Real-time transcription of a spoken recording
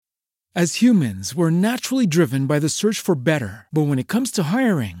As humans, we're naturally driven by the search for better. But when it comes to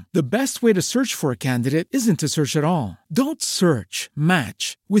hiring, the best way to search for a candidate isn't to search at all. Don't search,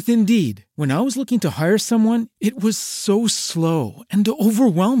 match with Indeed. When I was looking to hire someone, it was so slow and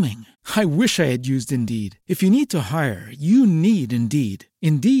overwhelming. I wish I had used Indeed. If you need to hire, you need Indeed.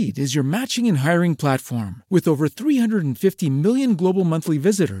 Indeed is your matching and hiring platform with over 350 million global monthly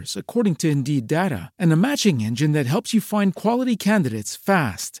visitors, according to Indeed data, and a matching engine that helps you find quality candidates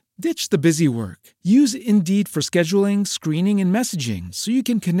fast. Ditch the busy work. Use Indeed for scheduling, screening, and messaging so you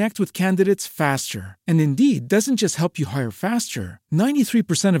can connect with candidates faster. And Indeed doesn't just help you hire faster.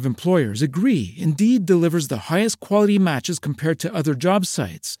 93% of employers agree Indeed delivers the highest quality matches compared to other job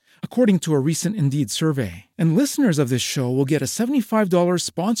sites, according to a recent Indeed survey. And listeners of this show will get a $75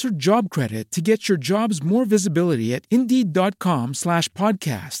 sponsored job credit to get your jobs more visibility at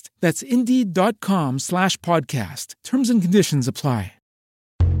Indeed.com/podcast. That's Indeed.com/podcast. Terms and conditions apply.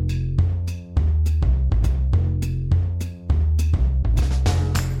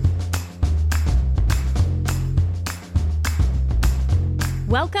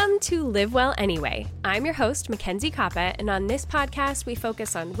 Welcome to Live Well Anyway. I'm your host, Mackenzie Koppa, and on this podcast, we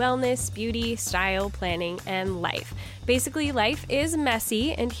focus on wellness, beauty, style, planning, and life. Basically, life is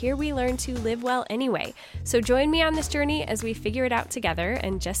messy, and here we learn to live well anyway. So join me on this journey as we figure it out together,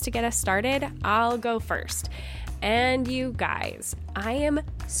 and just to get us started, I'll go first. And you guys, I am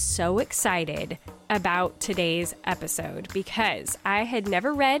so excited about today's episode because I had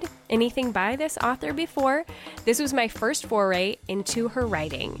never read anything by this author before. This was my first foray into her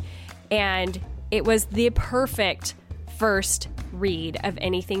writing, and it was the perfect first read of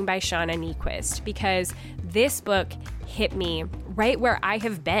anything by Shauna Niequist because this book hit me right where I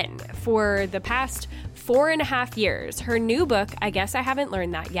have been for the past 4.5 years. Her new book, I guess I haven't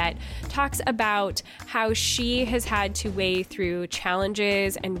learned that yet, talks about how she has had to weigh through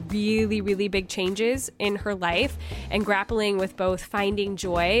challenges and really, really big changes in her life and grappling with both finding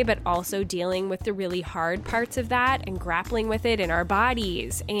joy, but also dealing with the really hard parts of that and grappling with it in our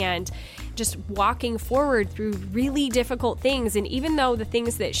bodies and just walking forward through really difficult things. And even though the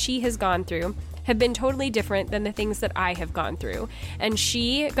things that she has gone through have been totally different than the things that I have gone through. And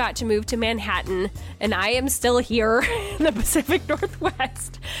she got to move to Manhattan, and I am still here in the Pacific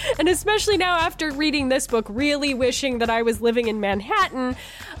Northwest. And especially now after reading this book, really wishing that I was living in Manhattan,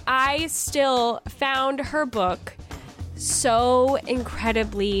 I still found her book so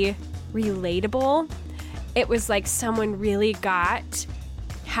incredibly relatable. It was like someone really got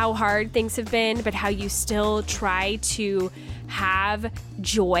how hard things have been, but how you still try to have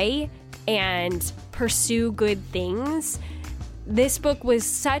joy and pursue good things. This book was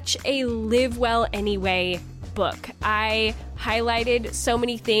such a live well anyway book. I highlighted so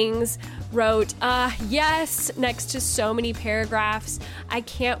many things, wrote yes next to so many paragraphs. I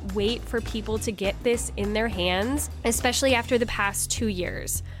can't wait for people to get this in their hands, especially after the past 2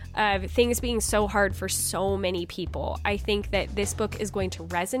 years of things being so hard for so many people. I think that this book is going to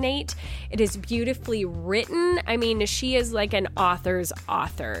resonate. It is beautifully written. I mean, she is like an author's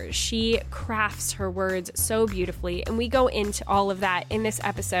author. She crafts her words so beautifully, and we go into all of that in this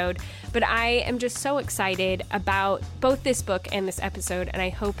episode. But I am just so excited about both this book and this episode, and I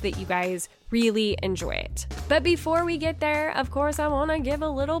hope that you guys really enjoy it. But before we get there, of course, I want to give a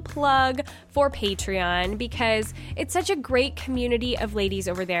little plug for Patreon because it's such a great community of ladies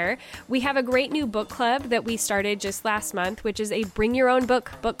over there. We have a great new book club that we started just last month, which is a Bring Your Own Book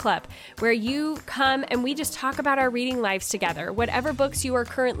club, where you come and we just talk about our reading lives together. Whatever books you are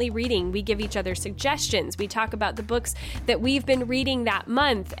currently reading, we give each other suggestions. We talk about the books that we've been reading that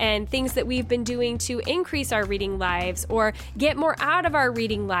month and things that we've been doing to increase our reading lives or get more out of our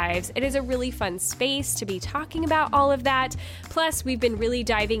reading lives. It is a really fun space to be talking about all of that. Plus, we've been really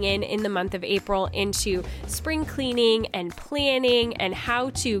diving in the month of April into spring cleaning and planning and how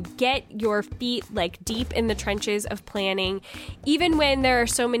to get your feet like deep in the trenches of planning, even when there are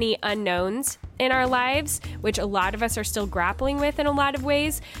so many unknowns in our lives, which a lot of us are still grappling with in a lot of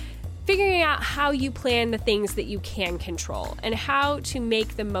ways. Figuring out how you plan the things that you can control and how to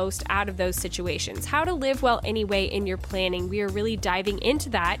make the most out of those situations, how to live well anyway in your planning. We are really diving into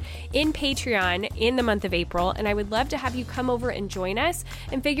that in Patreon in the month of April, and I would love to have you come over and join us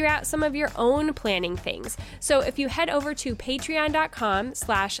and figure out some of your own planning things. So if you head over to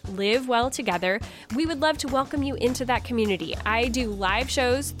patreon.com/livewelltogether, we would love to welcome you into that community. I do live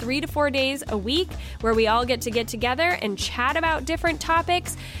shows 3 to 4 days a week where we all get together and chat about different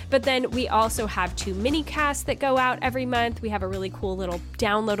topics, but then And we also have 2 mini casts that go out every month. We have a really cool little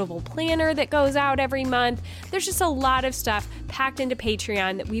downloadable planner that goes out every month. There's just a lot of stuff packed into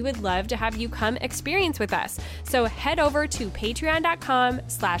Patreon that we would love to have you come experience with us. So head over to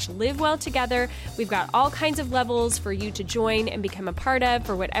patreon.com/livewelltogether. We've got all kinds of levels for you to join and become a part of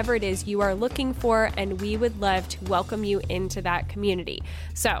for whatever it is you are looking for. And we would love to welcome you into that community.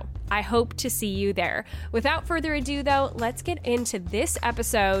 So I hope to see you there. Without further ado, though, let's get into this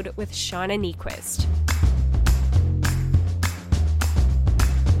episode with Shauna Niequist.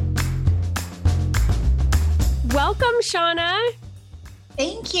 Welcome, Shauna.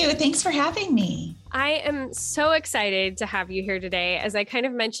 Thank you. Thanks for having me. I am so excited to have you here today. As I kind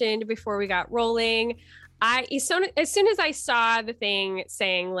of mentioned before we got rolling, as soon as I saw the thing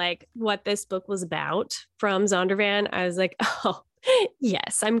saying like what this book was about from Zondervan, I was like, oh,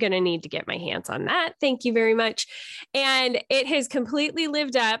 yes, I'm going to need to get my hands on that. Thank you very much. And it has completely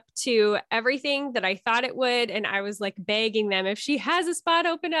lived up to everything that I thought it would. And I was like begging them, if she has a spot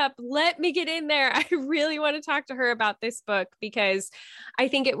open up, let me get in there. I really want to talk to her about this book because I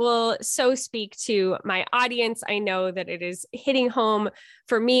think it will so speak to my audience. I know that it is hitting home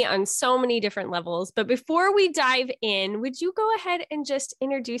for me on so many different levels. But before we dive in, would you go ahead and just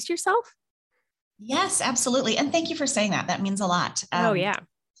introduce yourself? Yes, absolutely. And thank you for saying that. That means a lot. Oh, yeah.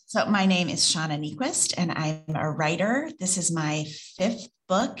 So my name is Shauna Niequist, and I'm a writer. This is my 5th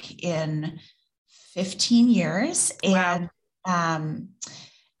book in 15 years. Wow. And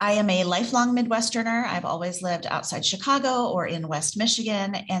I am a lifelong Midwesterner. I've always lived outside Chicago or in West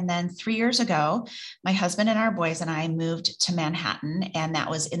Michigan. And then 3 years ago, my husband and our boys and I moved to Manhattan. And that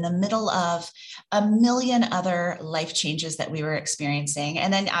was in the middle of a million other life changes that we were experiencing.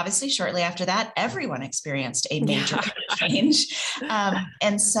 And then obviously shortly after that, everyone experienced a major change.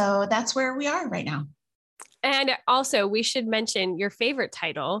 And so that's where we are right now. And also we should mention your favorite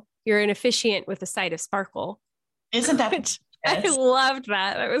title. You're an officiant with a side of sparkle. Isn't that I loved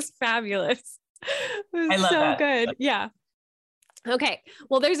that. That was fabulous. It was so that. Good. Yeah. Okay.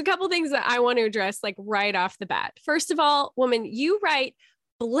 Well, there's a couple things that I want to address like right off the bat. First of all, woman, you write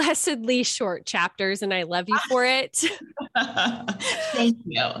blessedly short chapters and I love you for it. Thank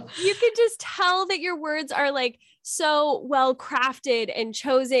you. You could just tell that your words are like so well crafted and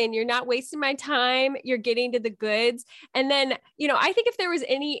chosen. You're not wasting my time. You're getting to the goods. And then, I think if there was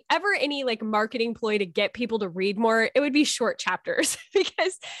ever any like marketing ploy to get people to read more, it would be short chapters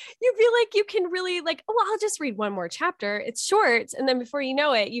because you feel like you can really like, oh, I'll just read one more chapter. It's short. And then before you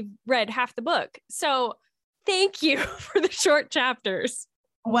know it, you've read half the book. So thank you for the short chapters.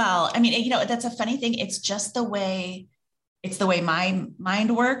 Well, I mean, that's a funny thing. It's just the way my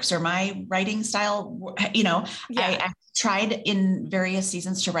mind works or my writing style. Yeah. I tried in various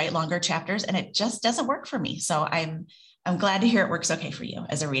seasons to write longer chapters and it just doesn't work for me. So I'm glad to hear it works okay for you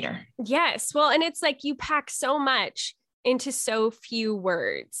as a reader. Yes. Well, and it's like you pack so much into so few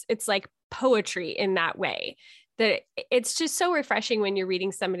words. It's like poetry in that way. That it's just so refreshing when you're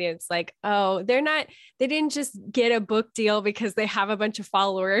reading somebody that's like, oh, they didn't just get a book deal because they have a bunch of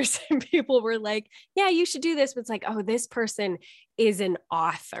followers and people were like, yeah, you should do this. But it's like, oh, this person is an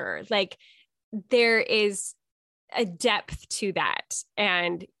author. Like there is a depth to that.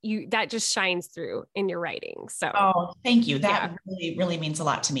 And that just shines through in your writing. So, oh, thank you. That really, really means a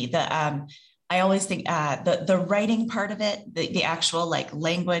lot to me. I always think the writing part of it, the actual like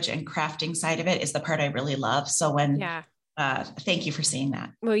language and crafting side of it is the part I really love. So thank you for saying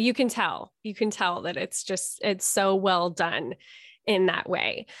that. Well, you can tell that it's so well done in that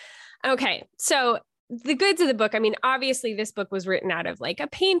way. Okay. So the goods of the book, I mean, obviously this book was written out of like a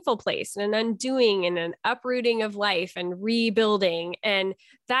painful place and an undoing and an uprooting of life and rebuilding. And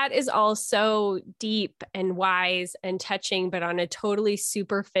that is all so deep and wise and touching, but on a totally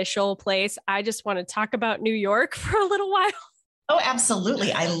superficial place. I just want to talk about New York for a little while. Oh,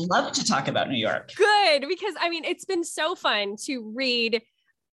 absolutely. I love to talk about New York. Good. Because I mean, it's been so fun to read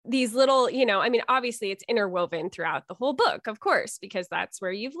these little, obviously it's interwoven throughout the whole book, of course, because that's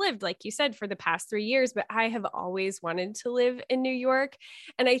where you've lived, like you said, for the past 3 years. But I have always wanted to live in New York.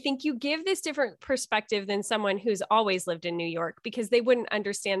 And I think you give this different perspective than someone who's always lived in New York because they wouldn't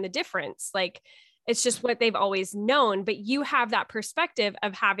understand the difference. Like it's just what they've always known. But you have that perspective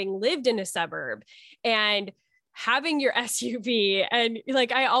of having lived in a suburb and having your SUV. And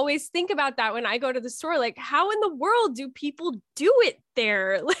like, I always think about that when I go to the store, like how in the world do people do it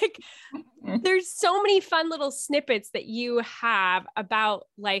there? Like there's so many fun little snippets that you have about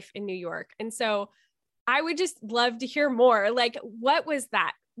life in New York. And so I would just love to hear more. Like, what was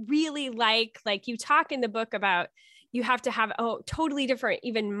that really like? Like you talk in the book about, you have to have a totally different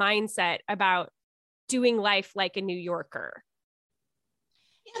even mindset about doing life like a New Yorker.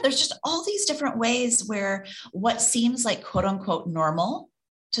 Yeah, there's just all these different ways where what seems like quote unquote normal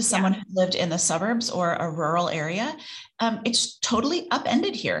to someone who lived in the suburbs or a rural area, it's totally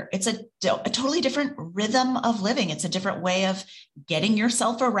upended here. It's a totally different rhythm of living. It's a different way of getting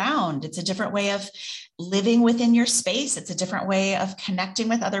yourself around. It's a different way of living within your space. It's a different way of connecting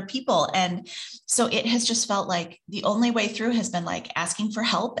with other people. And so it has just felt like the only way through has been like asking for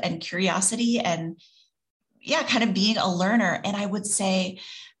help and curiosity and kind of being a learner. And I would say,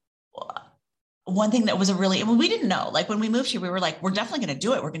 one thing that was we didn't know, like when we moved here, we were like, we're definitely going to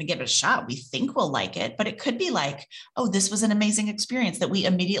do it. We're going to give it a shot. We think we'll like it, but it could be like, oh, this was an amazing experience that we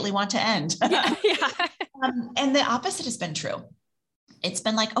immediately want to end. And the opposite has been true. It's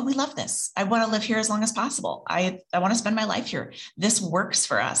been like, oh, we love this. I want to live here as long as possible. I want to spend my life here. This works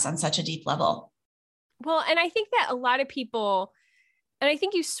for us on such a deep level. Well, and I think that a lot of people, and I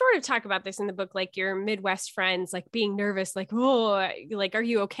think you sort of talk about this in the book, like your Midwest friends, like being nervous, like, oh, like, are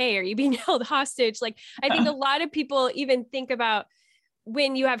you okay? Are you being held hostage? Like, I think a lot of people even think about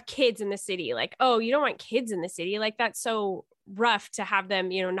when you have kids in the city, like, oh, you don't want kids in the city. Like, that's so rough to have them,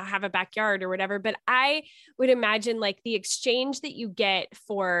 not have a backyard or whatever. But I would imagine like the exchange that you get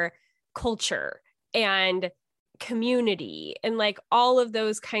for culture and community and like all of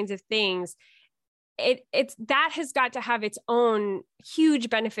those kinds of things, it's that has got to have its own huge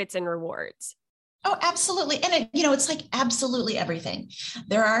benefits and rewards. Oh, absolutely. And it's like absolutely everything.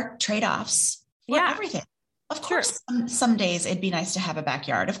 There are trade-offs for everything. Of course, some days it'd be nice to have a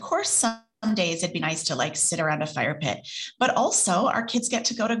backyard. Of course, some days it'd be nice to like sit around a fire pit, but also our kids get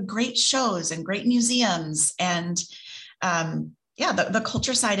to go to great shows and great museums. And the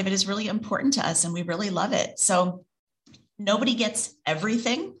culture side of it is really important to us and we really love it. So nobody gets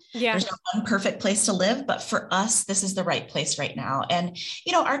everything. Yeah. There's no one perfect place to live, but for us, this is the right place right now. And,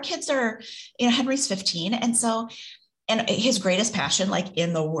 our kids are, Henry's 15. And so, and his greatest passion, like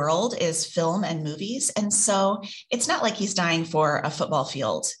in the world, is film and movies. And so it's not like he's dying for a football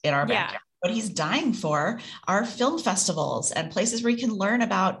field in our backyard. What he's dying for are film festivals and places where he can learn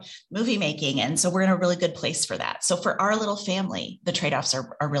about movie making. And so we're in a really good place for that. So for our little family, the trade-offs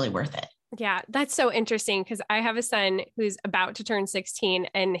are really worth it. Yeah, that's so interesting because I have a son who's about to turn 16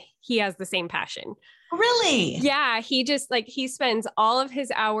 and he has the same passion. Really? Yeah, he just like, he spends all of his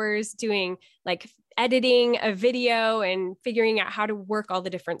hours doing like editing a video and figuring out how to work all the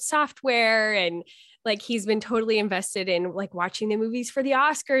different software. And like, he's been totally invested in like watching the movies for the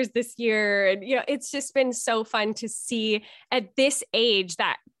Oscars this year. And, it's just been so fun to see at this age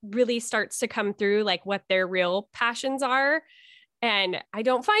that really starts to come through like what their real passions are. And I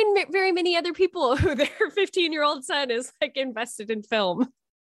don't find very many other people who their 15-year-old son is like invested in film.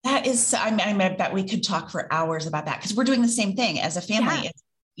 That is, I bet we could talk for hours about that because we're doing the same thing as a family. Yeah. It's,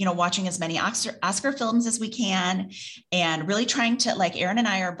 watching as many Oscar films as we can and really trying to, like, Aaron and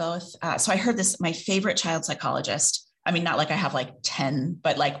I are both. So I heard this, my favorite child psychologist. I mean, not like I have like 10,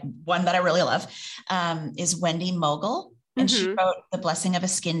 but like one that I really love is Wendy Mogul. And she wrote The Blessing of a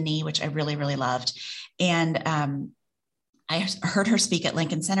Skinned Knee, which I really, really loved. And I heard her speak at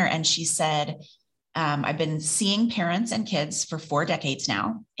Lincoln Center and she said, I've been seeing parents and kids for 4 decades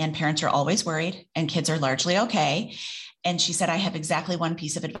now, and parents are always worried and kids are largely okay. And she said, I have exactly one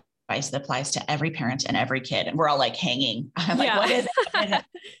piece of advice that applies to every parent and every kid. And we're all like hanging. I'm like, what is it?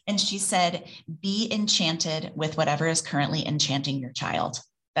 And she said, be enchanted with whatever is currently enchanting your child.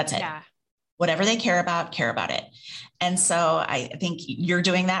 That's it. Yeah. Whatever they care about it. And so I think you're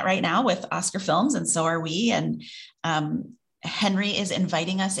doing that right now with Oscar films, and so are we. And Henry is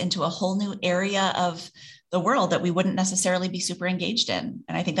inviting us into a whole new area of the world that we wouldn't necessarily be super engaged in.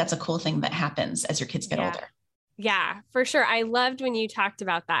 And I think that's a cool thing that happens as your kids get older. Yeah, for sure. I loved when you talked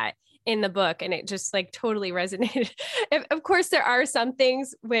about that in the book and it just like totally resonated. Of course, there are some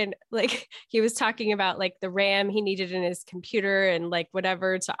things when like he was talking about like the RAM he needed in his computer and like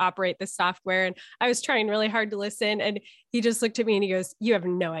whatever to operate the software. And I was trying really hard to listen. And he just looked at me and he goes, you have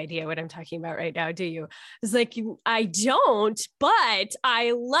no idea what I'm talking about right now, do you? I was like, I don't, but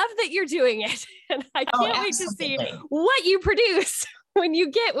I love that you're doing it. And I can't wait to see what you produce when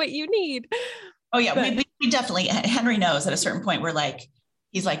you get what you need. Oh yeah, we definitely, Henry knows at a certain point we're like,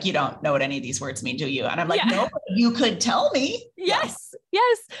 he's like, you don't know what any of these words mean, do you? And I'm like, no, you could tell me. Yes.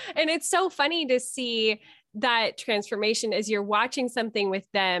 And it's so funny to see that transformation as you're watching something with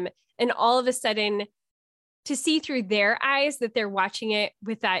them and all of a sudden to see through their eyes that they're watching it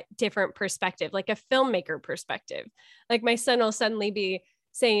with that different perspective, like a filmmaker perspective. Like my son will suddenly be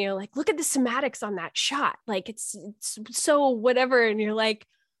saying, like, look at the somatics on that shot. Like it's so whatever. And you're like,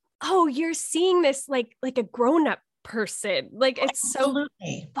 oh, you're seeing this like a grown-up person. Like it's so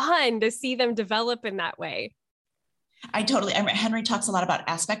fun to see them develop in that way. Henry talks a lot about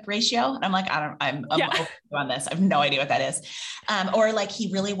aspect ratio. And I'm like, I'm Yeah. on this. I have no idea what that is. Or like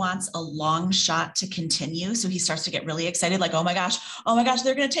he really wants a long shot to continue. So he starts to get really excited, like, oh my gosh,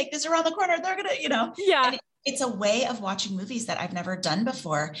 they're going to take this around the corner. They're going to, Yeah. and it's a way of watching movies that I've never done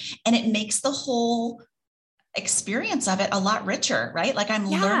before. And it makes the whole experience of it a lot richer, right? Like I'm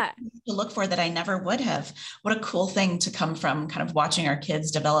learning to look for that I never would have. What a cool thing to come from kind of watching our kids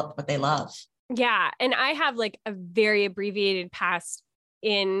develop what they love. Yeah. And I have like a very abbreviated past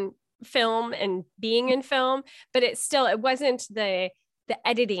in film and being in film, but it wasn't the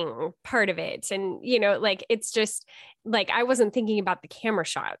editing part of it. And, like, it's just like, I wasn't thinking about the camera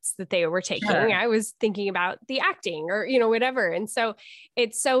shots that they were taking. Sure. I was thinking about the acting or, whatever. And so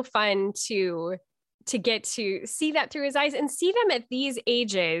it's so fun to get to see that through his eyes and see them at these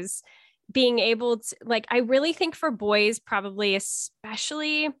ages being able to, like, I really think for boys, probably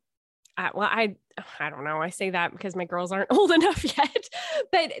especially, I don't know. I say that because my girls aren't old enough yet,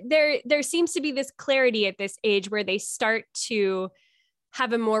 but there seems to be this clarity at this age where they start to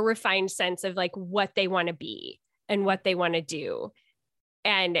have a more refined sense of like what they want to be and what they want to do.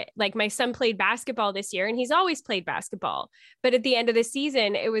 And like my son played basketball this year and he's always played basketball, but at the end of the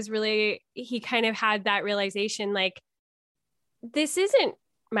season, it was really, he kind of had that realization, like, this isn't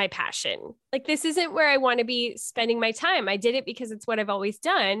my passion. Like, this isn't where I want to be spending my time. I did it because it's what I've always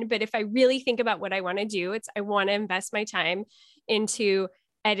done. But if I really think about what I want to do, I want to invest my time into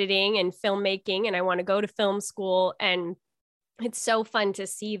editing and filmmaking, and I want to go to film school. And it's so fun to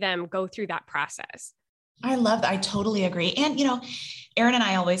see them go through that process. I love that. I totally agree. And, Aaron and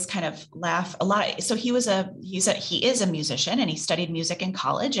I always kind of laugh a lot. So he is a musician and he studied music in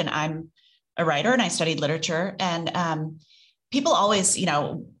college, and I'm a writer and I studied literature. And people always,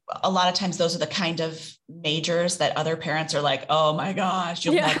 a lot of times those are the kind of majors that other parents are like, oh my gosh,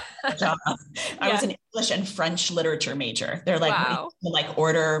 you'll never get a job. I was an English and French literature major. They're like, wow. Like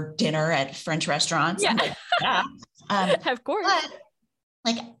order dinner at French restaurants. Yeah. I'm like, of course. But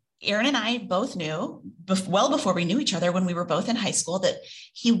like Aaron and I both knew well before we knew each other, when we were both in high school, that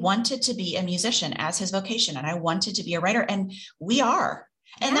he wanted to be a musician as his vocation. And I wanted to be a writer, and we are.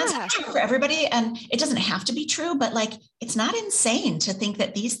 And that's not true for everybody. And it doesn't have to be true, but like, it's not insane to think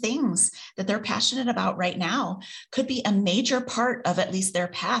that these things that they're passionate about right now could be a major part of at least their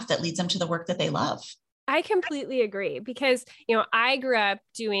path that leads them to the work that they love. I completely agree because, I grew up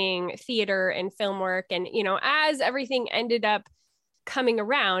doing theater and film work, and, as everything ended up coming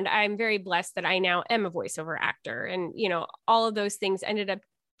around, I'm very blessed that I now am a voiceover actor, and, all of those things ended up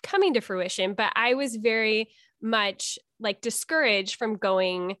coming to fruition. But I was very much like discouraged from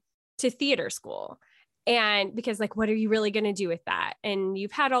going to theater school. And because like, what are you really going to do with that? And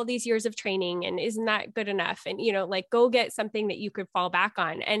you've had all these years of training, and isn't that good enough? And, like, go get something that you could fall back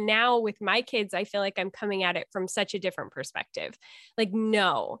on. And now with my kids, I feel like I'm coming at it from such a different perspective. Like,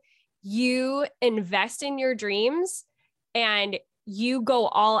 no, you invest in your dreams and you go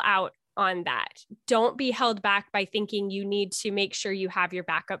all out on that. Don't be held back by thinking you need to make sure you have your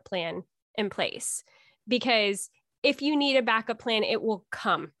backup plan in place. Because if you need a backup plan, it will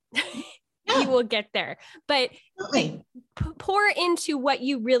come. You will get there. But pour into what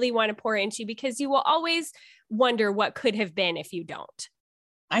you really want to pour into, because you will always wonder what could have been if you don't.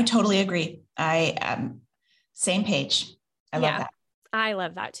 I totally agree. I am same page. I love that. I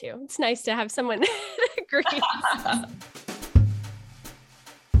love that too. It's nice to have someone that agrees.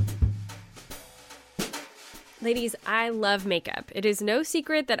 Ladies, I love makeup. It is no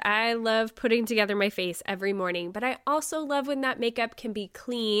secret that I love putting together my face every morning, but I also love when that makeup can be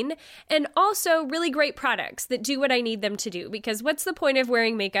clean and also really great products that do what I need them to do, because what's the point of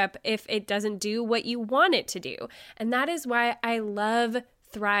wearing makeup if it doesn't do what you want it to do? And that is why I love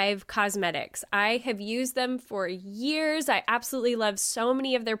Thrive Causemetics. I have used them for years. I absolutely love so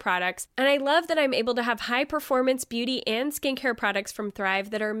many of their products. And I love that I'm able to have high performance beauty and skincare products from Thrive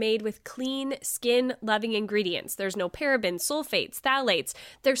that are made with clean, skin loving ingredients. There's no parabens, sulfates, phthalates.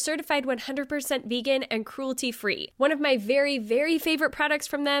 They're certified 100% vegan and cruelty free. One of my very, very favorite products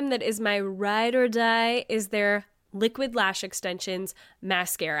from them that is my ride or die is their Liquid Lash Extensions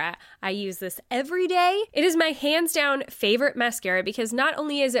mascara. I use this every day. It is my hands down favorite mascara because not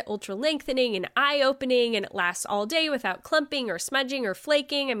only is it ultra lengthening and eye opening, and it lasts all day without clumping or smudging or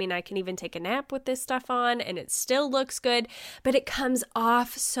flaking. I mean, I can even take a nap with this stuff on and it still looks good, but it comes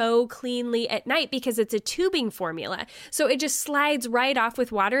off so cleanly at night because it's a tubing formula. So it just slides right off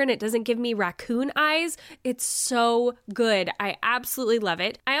with water and it doesn't give me raccoon eyes. It's so good. I absolutely love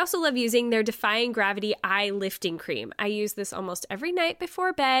it. I also love using their Defying Gravity Eye Lifting cream. I use this almost every night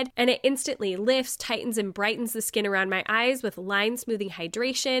before bed, and it instantly lifts, tightens, and brightens the skin around my eyes with line smoothing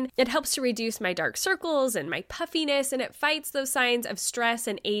hydration. It helps to reduce my dark circles and my puffiness, and it fights those signs of stress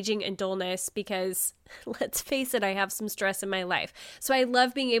and aging and dullness because let's face it, I have some stress in my life. So I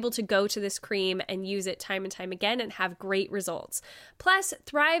love being able to go to this cream and use it time and time again and have great results. Plus,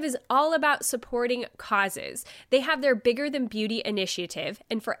 Thrive is all about supporting causes. They have their Bigger Than Beauty initiative,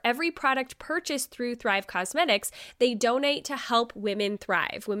 and for every product purchased through Thrive Cosmetics, they donate to help women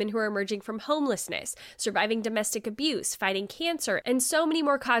thrive, women who are emerging from homelessness, surviving domestic abuse, fighting cancer, and so many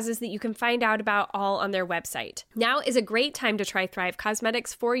more causes that you can find out about all on their website. Now is a great time to try Thrive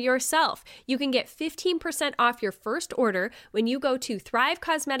Cosmetics for yourself. You can get 15% off your first order when you go to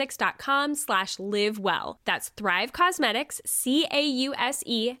thrivecosmetics.com/livewell. That's Thrive Cosmetics,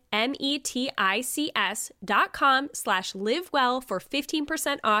 CAUSEMETICS.com/livewell for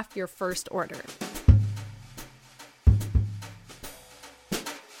 15% off your first order.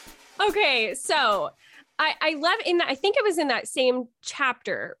 Okay, so I love I think it was in that same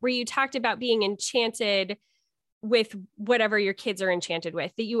chapter where you talked about being enchanted with whatever your kids are enchanted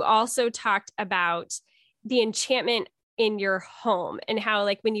with, that you also talked about the enchantment in your home and how,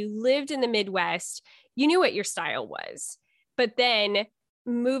 like, when you lived in the Midwest, you knew what your style was, but then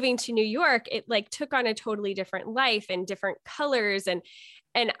moving to New York, it like took on a totally different life and different colors. And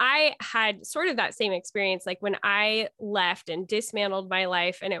I had sort of that same experience, like when I left and dismantled my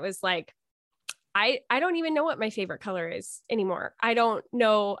life, and it was like, I don't even know what my favorite color is anymore. I don't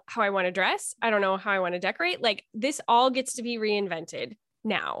know how I want to dress. I don't know how I want to decorate. Like, this all gets to be reinvented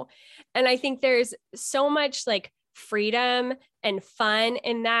now. And I think there's so much like freedom and fun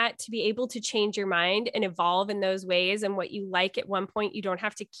in that, to be able to change your mind and evolve in those ways. And what you like at one point, you don't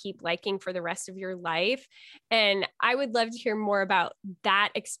have to keep liking for the rest of your life. And I would love to hear more about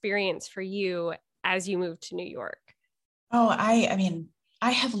that experience for you as you moved to New York. Oh, I mean, I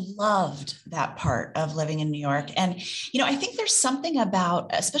have loved that part of living in New York. And, I think there's something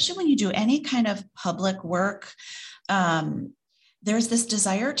about, especially when you do any kind of public work, there's this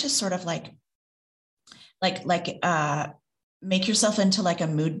desire to sort of make yourself into like a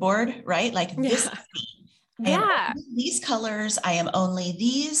mood board, right? Like this. Yeah. These colors, I am only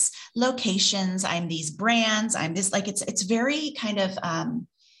these locations, I'm these brands, I'm this, like, it's very kind of,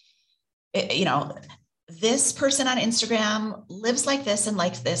 this person on Instagram lives like this, and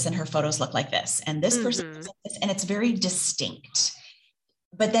her photos look like this. And this person lives like this, and it's very distinct.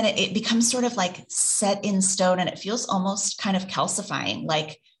 But then it becomes sort of like set in stone, and it feels almost kind of calcifying.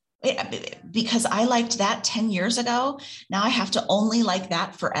 Like, because I liked that 10 years ago, now I have to only like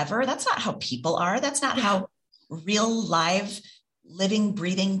that forever. That's not how people are. That's not how real, live, living,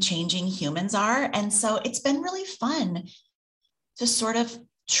 breathing, changing humans are. And so it's been really fun to sort of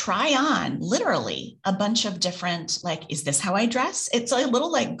try on literally a bunch of different, like, is this how I dress? It's a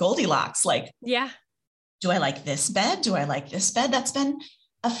little like Goldilocks. Like, yeah. Do I like this bed? Do I like this bed? That's been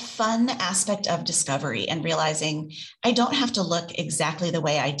a fun aspect of discovery, and realizing I don't have to look exactly the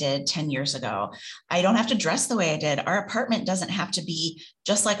way I did 10 years ago. I don't have to dress the way I did. Our apartment doesn't have to be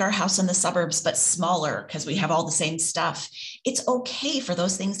just like our house in the suburbs, but smaller because we have all the same stuff. It's okay for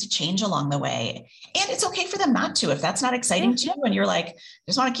those things to change along the way. And it's okay for them not to. If that's not exciting to you and you're like, I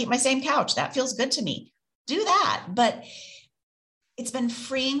just want to keep my same couch, that feels good to me, do that. But it's been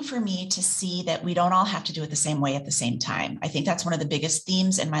freeing for me to see that we don't all have to do it the same way at the same time. I think that's one of the biggest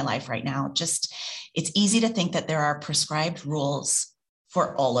themes in my life right now. Just, it's easy to think that there are prescribed rules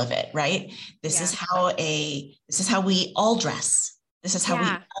for all of it, right? This is how we all dress. This is how we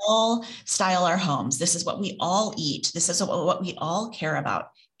all style our homes. This is what we all eat. This is what we all care about.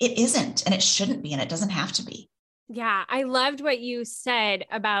 It isn't, and it shouldn't be, and it doesn't have to be. Yeah. I loved what you said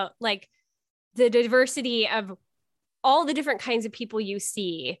about like the diversity of all the different kinds of people you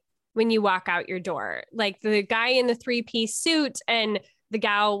see when you walk out your door, like the guy in the 3-piece suit and the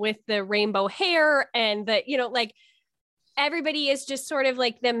gal with the rainbow hair, and like everybody is just sort of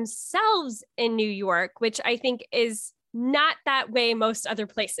like themselves in New York, which I think is not that way most other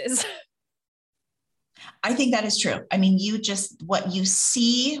places. I think that is true. I mean, what you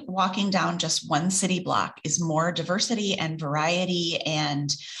see walking down just one city block is more diversity and variety,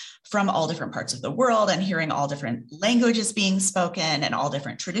 and from all different parts of the world, and hearing all different languages being spoken and all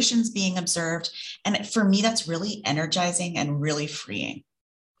different traditions being observed. And for me, that's really energizing and really freeing.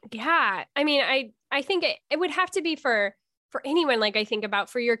 Yeah. I mean, I think it would have to be for anyone. Like, I think about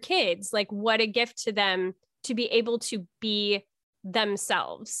for your kids, like what a gift to them to be able to be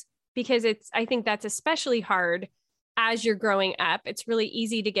themselves, because I think that's especially hard as you're growing up. It's really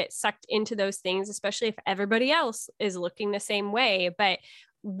easy to get sucked into those things, especially if everybody else is looking the same way. But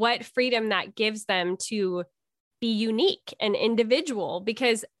what freedom that gives them to be unique and individual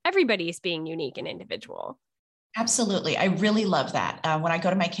because everybody's being unique and individual. Absolutely. I really love that. When I go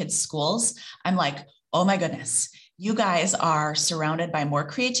to my kids' schools, I'm like, oh my goodness, you guys are surrounded by more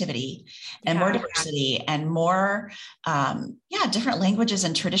creativity and more diversity and more, different languages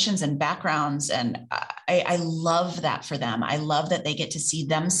and traditions and backgrounds. And I love that for them. I love that they get to see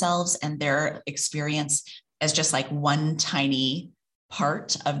themselves and their experience as just like one tiny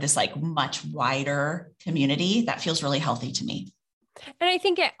part of this like much wider community. That feels really healthy to me. And I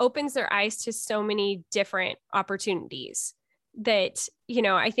think it opens their eyes to so many different opportunities that,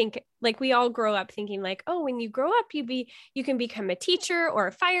 I think like we all grow up thinking like, oh, when you grow up, you can become a teacher or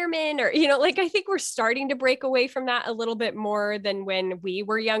a fireman or, like, I think we're starting to break away from that a little bit more than when we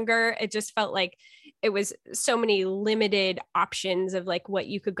were younger. It just felt like it was so many limited options of like what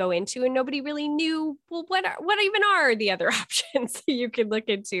you could go into and nobody really knew, well, what even are the other options that you could look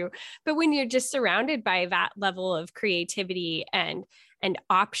into. But when you're just surrounded by that level of creativity and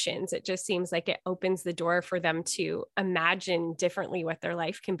options, it just seems like it opens the door for them to imagine differently what their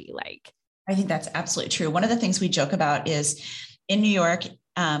life can be like. I think that's absolutely true. One of the things we joke about is in New York,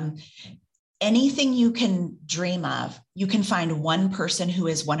 anything you can dream of, you can find one person who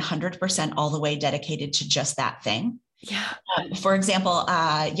is 100% all the way dedicated to just that thing. Yeah. For example,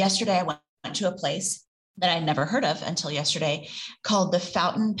 yesterday I went to a place that I'd never heard of until yesterday called the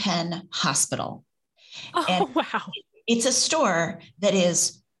Fountain Pen Hospital. Oh, and wow. It's a store that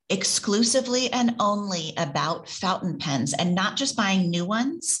is exclusively and only about fountain pens and not just buying new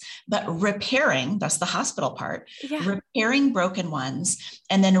ones, but repairing, that's the hospital part, repairing broken ones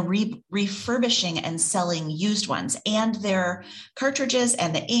and then refurbishing and selling used ones and their cartridges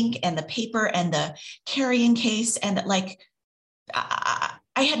and the ink and the paper and the carrying case. And like, I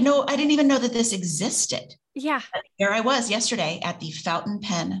didn't even know that this existed. Yeah. There I was yesterday at the Fountain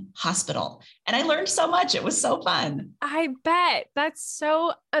Pen Hospital and I learned so much. It was so fun. I bet. That's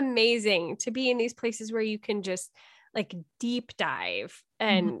so amazing to be in these places where you can just like deep dive.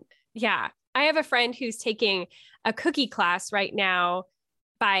 And yeah, I have a friend who's taking a cookie class right now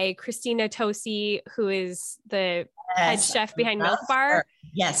by Christina Tosi, who is the head chef behind Milk Bar.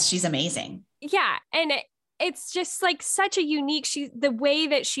 Yes, she's amazing. Yeah. And it's just like such a unique, the way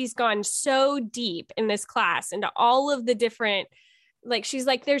that she's gone so deep in this class into all of the different, like, she's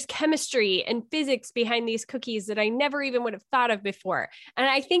like, there's chemistry and physics behind these cookies that I never even would have thought of before. And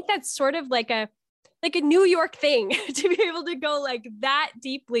I think that's sort of like a New York thing to be able to go like that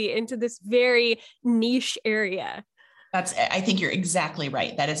deeply into this very niche area. I think you're exactly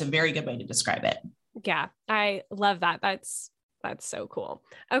right. That is a very good way to describe it. Yeah, I love that. That's so cool.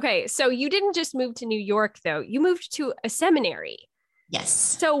 Okay. So you didn't just move to New York though. You moved to a seminary. Yes.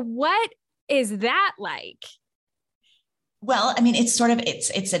 So what is that like? Well, I mean, it's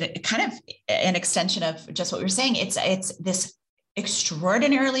a kind of an extension of just what we were saying. It's this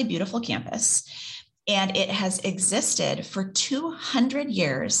extraordinarily beautiful campus and it has existed for 200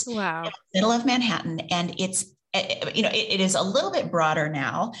 years. Wow. In the middle of Manhattan. And it is a little bit broader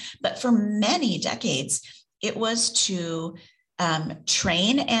now, but for many decades, it was to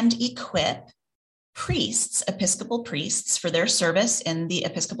train and equip priests, Episcopal priests, for their service in the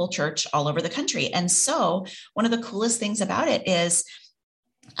Episcopal Church all over the country. And so one of the coolest things about it is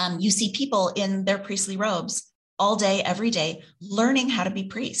you see people in their priestly robes all day, every day, learning how to be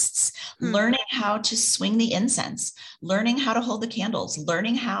priests, learning how to swing the incense, learning how to hold the candles,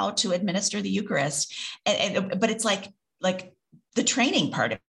 learning how to administer the Eucharist. But it's like the training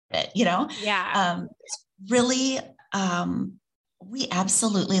part of it, Yeah. It's really, we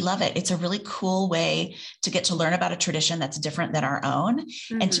absolutely love it. It's a really cool way to get to learn about a tradition that's different than our own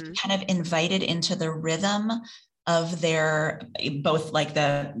and to be kind of invited into the rhythm of their, both like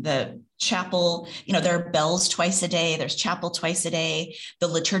the chapel, there are bells twice a day, there's chapel twice a day. The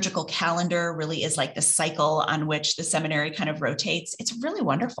liturgical calendar really is like the cycle on which the seminary kind of rotates. It's really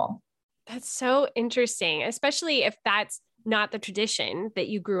wonderful. That's so interesting, especially if that's not the tradition that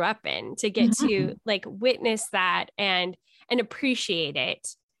you grew up in, to get to like witness that and appreciate it.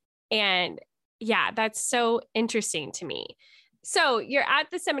 And yeah, that's so interesting to me. So you're at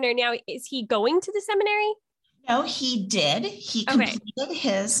the seminary now. Is he going to the seminary? No, he did. He completed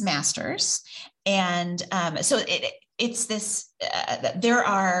his master's. And so it's this, there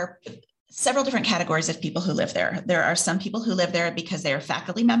are several different categories of people who live there. There are some people who live there because they are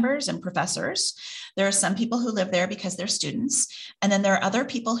faculty members and professors. There are some people who live there because they're students. And then there are other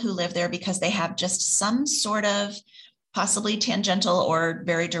people who live there because they have just some sort of possibly tangential or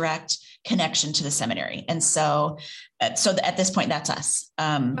very direct connection to the seminary. And so at this point, that's us.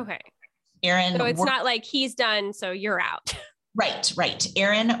 Okay. Aaron. So it's not like he's done, so you're out. Right, right.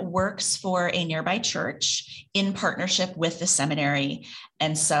 Erin works for a nearby church in partnership with the seminary.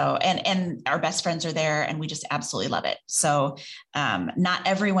 And so, and our best friends are there and we just absolutely love it. So not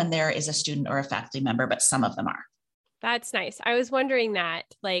everyone there is a student or a faculty member, but some of them are. That's nice. I was wondering that,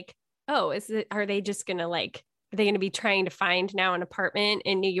 like, oh, are they just going to are they going to be trying to find now an apartment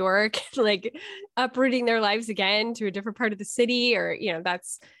in New York, like uprooting their lives again to a different part of the city? Or,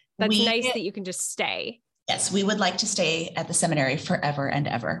 that's nice that you can just stay. Yes, we would like to stay at the seminary forever and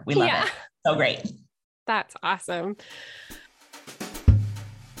ever. We love it. So great. That's awesome.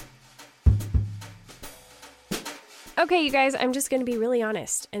 Okay, you guys, I'm just going to be really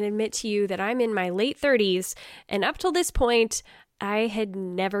honest and admit to you that I'm in my late 30s, and up till this point, I had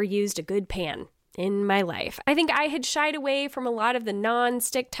never used a good pan in my life. I think I had shied away from a lot of the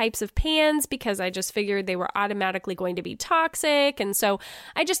non-stick types of pans because I just figured they were automatically going to be toxic. And so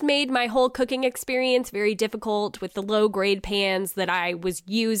I just made my whole cooking experience very difficult with the low-grade pans that I was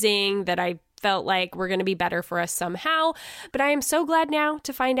using that I felt like were going to be better for us somehow. But I am so glad now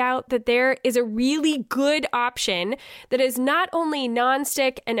to find out that there is a really good option that is not only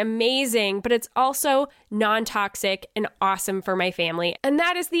nonstick and amazing, but it's also non-toxic and awesome for my family. And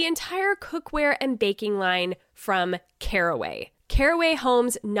that is the entire cookware and baking line from Caraway. Caraway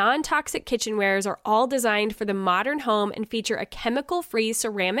Home's non-toxic kitchenwares are all designed for the modern home and feature a chemical-free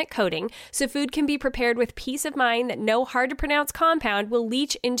ceramic coating, so food can be prepared with peace of mind that no hard-to-pronounce compound will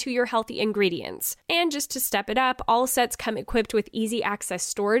leach into your healthy ingredients. And just to step it up, all sets come equipped with easy-access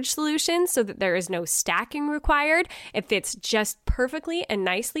storage solutions so that there is no stacking required. It fits just perfectly and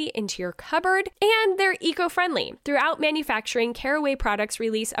nicely into your cupboard, and they're eco-friendly. Throughout manufacturing, Caraway products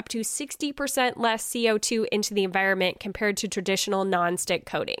release up to 60% less CO2 into the environment compared to traditional non-stick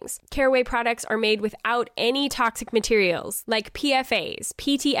coatings. Caraway products are made without any toxic materials like PFAs,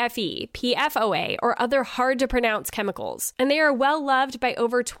 PTFE, PFOA, or other hard-to-pronounce chemicals. And they are well loved by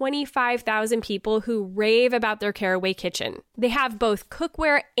over 25,000 people who rave about their Caraway kitchen. They have both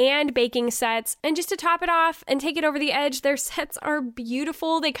cookware and baking sets, and just to top it off and take it over the edge, their sets are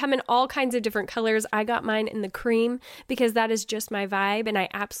beautiful. They come in all kinds of different colors. I got mine in the cream because that is just my vibe, and I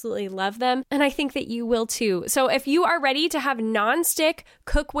absolutely love them, and I think that you will too. So if you are ready to have non-stick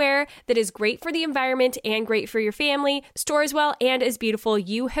cookware that is great for the environment and great for your family, stores well, and is beautiful,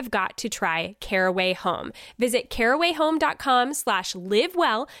 you have got to try Caraway Home. Visit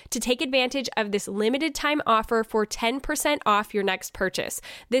carawayhome.com/livewell to take advantage of this limited time offer for 10% off your next purchase.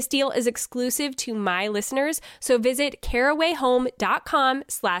 This deal is exclusive to my listeners, so visit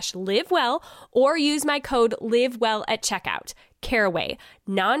carawayhome.com/livewell or use my code LIVEWELL at checkout. Caraway,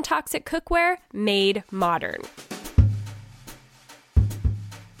 non-toxic cookware made modern.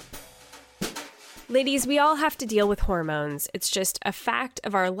 Ladies, we all have to deal with hormones. It's just a fact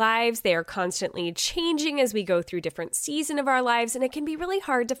of our lives. They are constantly changing as we go through different seasons of our lives, and it can be really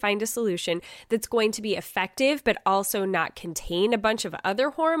hard to find a solution that's going to be effective but also not contain a bunch of other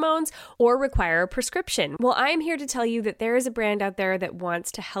hormones or require a prescription. Well, I'm here to tell you that there is a brand out there that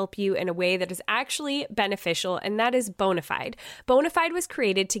wants to help you in a way that is actually beneficial, and that is Bonafide. Bonafide was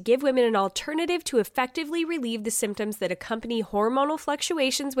created to give women an alternative to effectively relieve the symptoms that accompany hormonal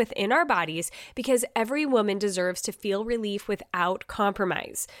fluctuations within our bodies, because every woman deserves to feel relief without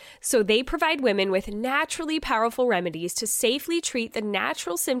compromise. So they provide women with naturally powerful remedies to safely treat the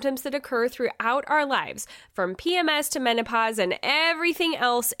natural symptoms that occur throughout our lives, from PMS to menopause and everything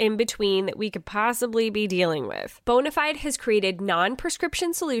else in between that we could possibly be dealing with. Bonafide has created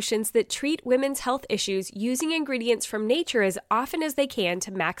non-prescription solutions that treat women's health issues using ingredients from nature as often as they can to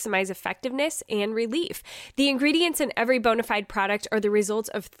maximize effectiveness and relief. The ingredients in every Bonafide product are the results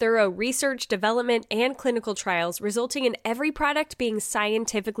of thorough research, development, and clinical trials, resulting in every product being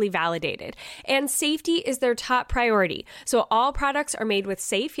scientifically validated. And safety is their top priority. So all products are made with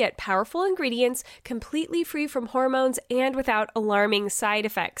safe yet powerful ingredients, completely free from hormones and without alarming side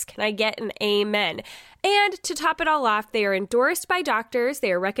effects. Can I get an amen? And to top it all off, they are endorsed by doctors.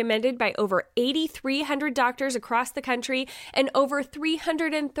 They are recommended by over 8,300 doctors across the country, and over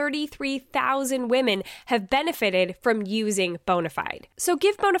 333,000 women have benefited from using Bonafide. So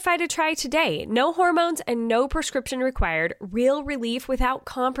give Bonafide a try today. No hormones and no prescription required. Real relief without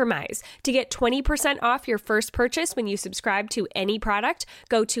compromise. To get 20% off your first purchase when you subscribe to any product,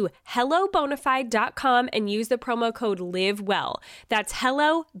 go to hellobonafide.com and use the promo code LIVEWELL. That's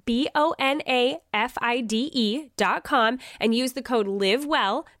hello, BONAFIDE.com, and use the code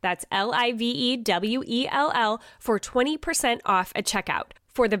LIVEWELL, that's LIVEWELL, for 20% off at checkout.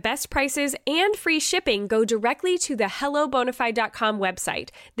 For the best prices and free shipping, go directly to the hellobonafide.com website.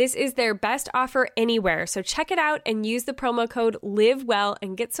 This is their best offer anywhere, so check it out and use the promo code LIVEWELL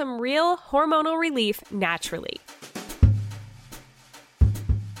and get some real hormonal relief naturally.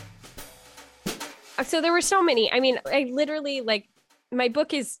 So there were so many. I mean, I literally like my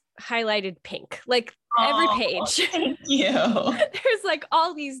book is highlighted pink, like every page. Thank you. There's like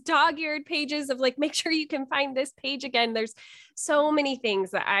all these dog-eared pages of like, make sure you can find this page again. There's so many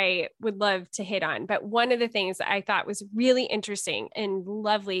things that I would love to hit on. But one of the things that I thought was really interesting and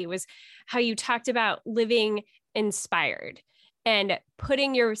lovely was how you talked about living inspired and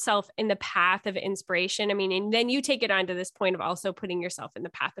putting yourself in the path of inspiration. I mean, and then you take it on to this point of also putting yourself in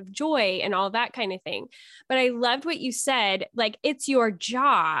the path of joy and all that kind of thing. But I loved what you said, like it's your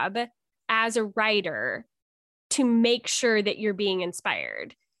job as a writer to make sure that you're being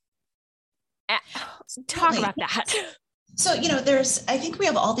inspired. Talk about that. So, I think we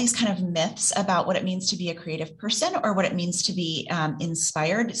have all these kind of myths about what it means to be a creative person or what it means to be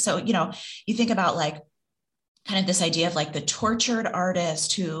inspired. So, you think about like kind of this idea of like the tortured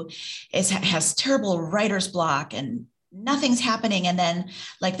artist who has terrible writer's block and nothing's happening. And then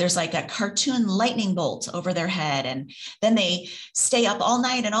like, there's like a cartoon lightning bolt over their head. And then they stay up all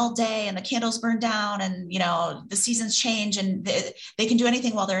night and all day and the candles burn down and, the seasons change and they can do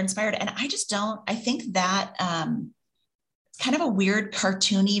anything while they're inspired. And I think that it's kind of a weird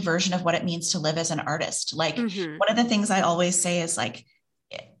cartoony version of what it means to live as an artist. Like one of the things I always say is like,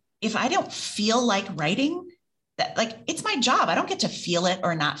 if I don't feel like writing, that like, it's my job. I don't get to feel it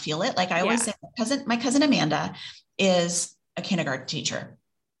or not feel it. Like I always say, my cousin Amanda is a kindergarten teacher.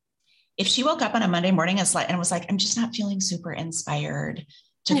 If she woke up on a Monday morning and was like, I'm just not feeling super inspired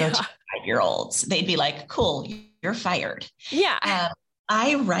to go to 5-year-olds, they'd be like, cool, you're fired. Yeah.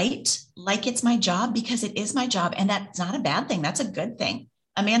 I write like it's my job because it is my job. And that's not a bad thing. That's a good thing.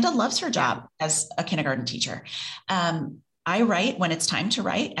 Amanda loves her job as a kindergarten teacher. I write when it's time to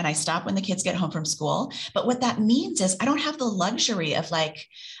write and I stop when the kids get home from school. But what that means is I don't have the luxury of like,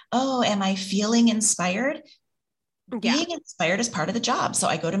 oh, am I feeling inspired? Being inspired is part of the job. So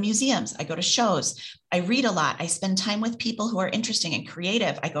I go to museums, I go to shows, I read a lot, I spend time with people who are interesting and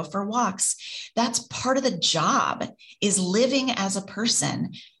creative. I go for walks. That's part of the job, is living as a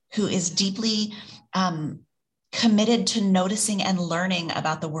person who is deeply committed to noticing and learning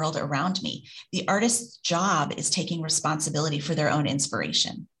about the world around me. The artist's job is taking responsibility for their own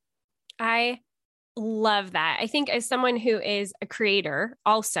inspiration. I love that. I think as someone who is a creator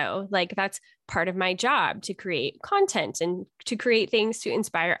also, like that's part of my job, to create content and to create things to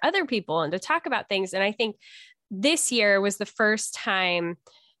inspire other people and to talk about things. And I think this year was the first time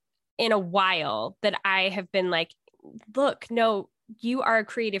in a while that I have been like, look, no, you are a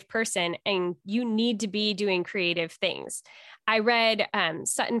creative person and you need to be doing creative things. I read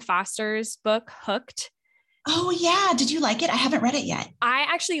Sutton Foster's book, Hooked. Oh yeah. Did you like it? I haven't read it yet. I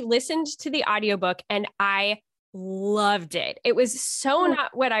actually listened to the audiobook and I loved it. It was so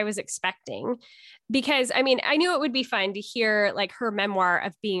not what I was expecting, because I mean, I knew it would be fun to hear like her memoir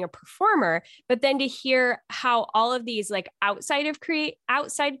of being a performer, but then to hear how all of these like outside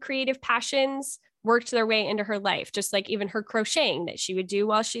creative passions worked their way into her life, just like even her crocheting that she would do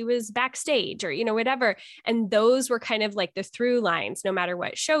while she was backstage or, whatever. And those were kind of like the through lines, no matter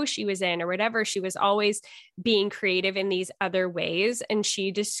what show she was in or whatever, she was always being creative in these other ways. And she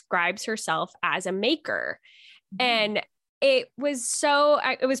describes herself as a maker. And it was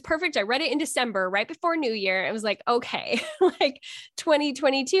perfect. I read it in December, right before New Year. It was like, okay, like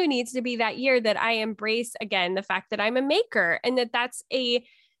 2022 needs to be that year that I embrace again the fact that I'm a maker and that's a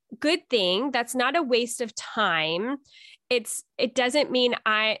good thing. That's not a waste of time. It doesn't mean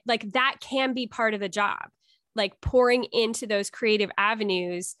that can be part of the job, like pouring into those creative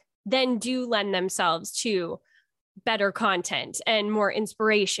avenues then do lend themselves to better content and more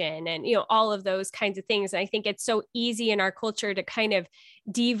inspiration and, all of those kinds of things. And I think it's so easy in our culture to kind of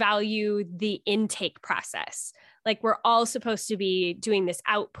devalue the intake process. Like we're all supposed to be doing this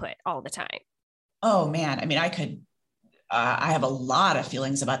output all the time. Oh man. I mean, I have a lot of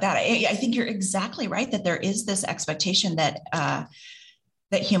feelings about that. I think you're exactly right that there is this expectation that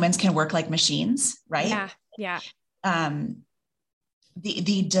humans can work like machines, right? Yeah.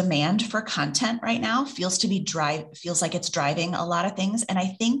 The demand for content right now feels like it's driving a lot of things. And I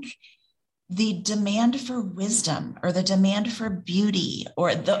think the demand for wisdom or the demand for beauty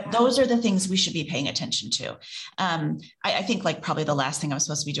or those are the things we should be paying attention to. I think like probably the last thing I'm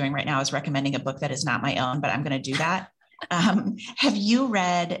supposed to be doing right now is recommending a book that is not my own, but I'm going to do that. Have you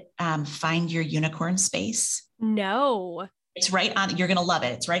read Find Your Unicorn Space? No. It's right on, you're going to love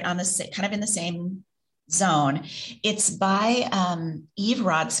it. It's right on the kind of in the same zone. It's by Eve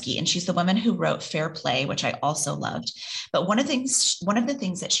Rodsky, and she's the woman who wrote Fair Play, which I also loved. But one of the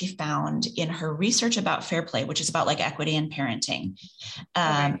things that she found in her research about Fair Play, which is about like equity and parenting,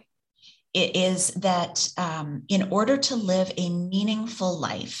 it is that in order to live a meaningful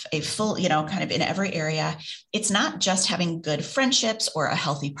life, a full, kind of in every area, it's not just having good friendships or a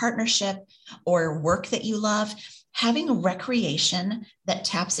healthy partnership or work that you love. Having recreation that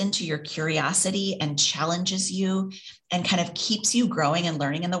taps into your curiosity and challenges you and kind of keeps you growing and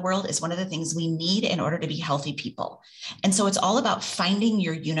learning in the world is one of the things we need in order to be healthy people. And so it's all about finding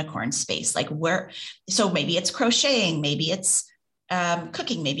your unicorn space, so maybe it's crocheting, maybe it's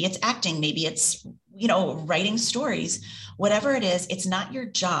cooking, maybe it's acting, maybe it's, writing stories, whatever it is, it's not your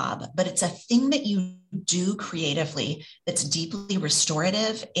job, but it's a thing that you do creatively that's deeply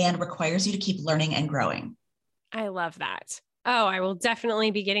restorative and requires you to keep learning and growing. I love that. Oh, I will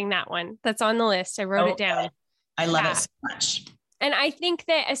definitely be getting that one. That's on the list. I wrote it down. I love it so much. And I think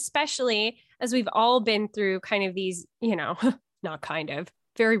that especially as we've all been through kind of these,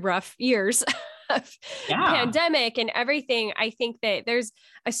 very rough years of pandemic and everything, I think that there's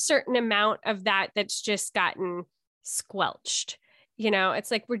a certain amount of that's just gotten squelched. It's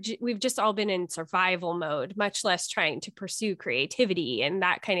like we've just all been in survival mode, much less trying to pursue creativity and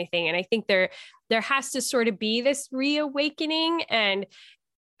that kind of thing. And I think there has to sort of be this reawakening. And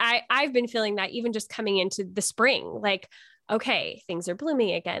I've been feeling that even just coming into the spring, like, okay, things are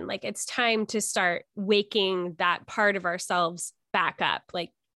blooming again. Like it's time to start waking that part of ourselves back up, like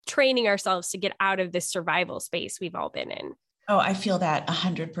training ourselves to get out of this survival space we've all been in. Oh, I feel that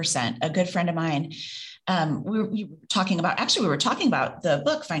 100%. A good friend of mine, we were talking about the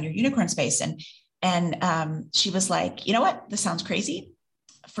book, Find Your Unicorn Space. And she was like, you know what, this sounds crazy.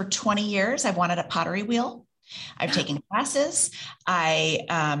 For 20 years, I've wanted a pottery wheel. I've taken classes. I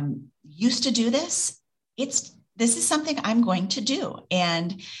used to do this. This is something I'm going to do.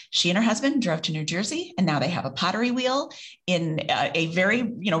 And she and her husband drove to New Jersey, and now they have a pottery wheel in a very,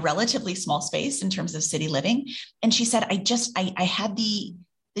 relatively small space in terms of city living. And she said, I had the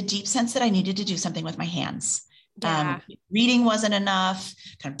deep sense that I needed to do something with my hands. Yeah. Reading wasn't enough,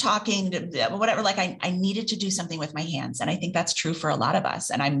 kind of talking, whatever, like I needed to do something with my hands. And I think that's true for a lot of us.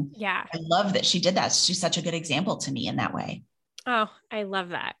 And I love that she did that. She's such a good example to me in that way. Oh, I love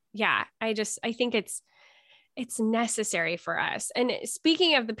that. Yeah. I think it's necessary for us. And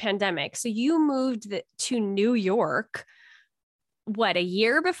speaking of the pandemic, so you moved to New York, what, a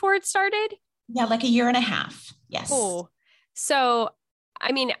year before it started? Yeah, like a year and a half. Yes. Oh, so,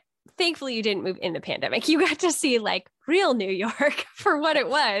 I mean, thankfully you didn't move in the pandemic. You got to see like real New York for what it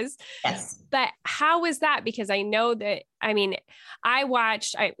was. Yes. But how was that? Because I know that, I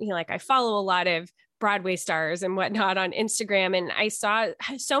follow a lot of Broadway stars and whatnot on Instagram. And I saw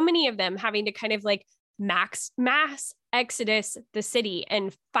so many of them having to kind of like mass exodus the city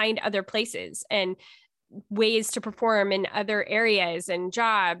and find other places and ways to perform in other areas and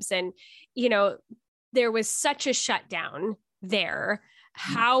jobs. And, there was such a shutdown there.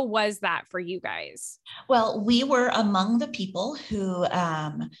 How was that for you guys? Well, we were among the people who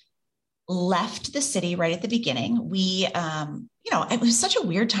left the city right at the beginning. We, it was such a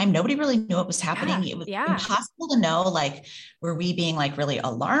weird time. Nobody really knew what was happening. It was impossible to know, like, were we being like really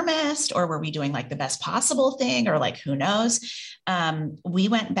alarmist, or were we doing like the best possible thing, or like, who knows? We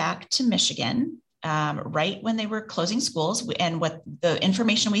went back to Michigan right when they were closing schools. And what the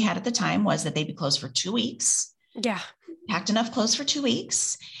information we had at the time was that they'd be closed for 2 weeks. Yeah. Packed enough clothes for 2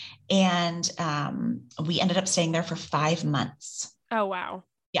 weeks. And we ended up staying there for 5 months. Oh, wow.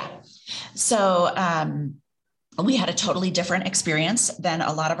 Yeah. So we had a totally different experience than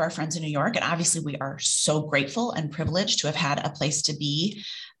a lot of our friends in New York. And obviously we are so grateful and privileged to have had a place to be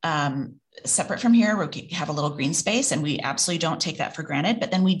separate from here, where we have a little green space, and we absolutely don't take that for granted.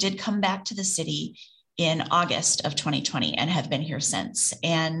 But then we did come back to the city in August of 2020 and have been here since.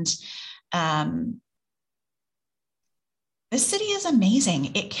 And this city is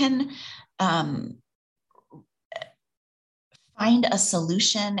amazing. It can find a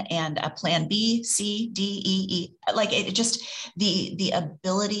solution and a plan B, C, D, E. Like it just, the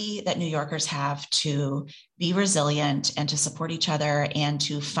ability that New Yorkers have to be resilient and to support each other and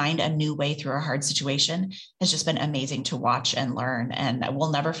to find a new way through a hard situation has just been amazing to watch and learn. And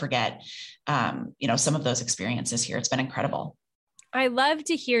we'll never forget, some of those experiences here. It's been incredible. I love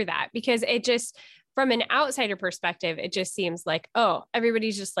to hear that, because it just, from an outsider perspective, it just seems like, oh,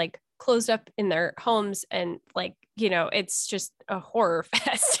 everybody's just like closed up in their homes, and like, it's just a horror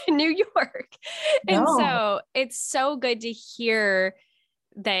fest in New York. No. And so it's so good to hear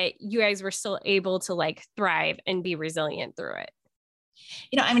that you guys were still able to like thrive and be resilient through it.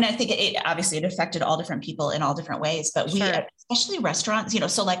 I think it affected all different people in all different ways, but especially restaurants,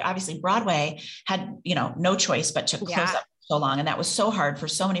 so like obviously Broadway had, no choice but to close up so long. And that was so hard for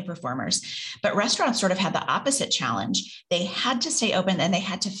so many performers. But restaurants sort of had the opposite challenge. They had to stay open and they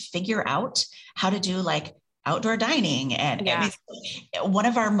had to figure out how to do like outdoor dining. And I mean, one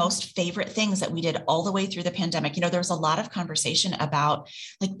of our most favorite things that we did all the way through the pandemic, there was a lot of conversation about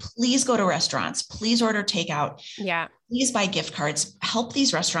like, please go to restaurants, please order takeout. Yeah. Please buy gift cards, help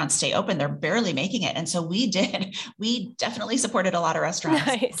these restaurants stay open. They're barely making it. And so we definitely supported a lot a restaurants.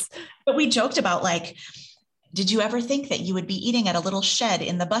 Nice. But we joked about like, did you ever think that you would be eating at a little shed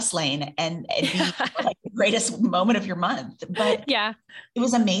in the bus lane and it'd be like the greatest moment of your month? But yeah, it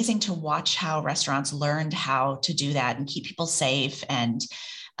was amazing to watch how restaurants learned how to do that and keep people safe and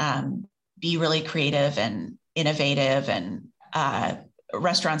be really creative and innovative. And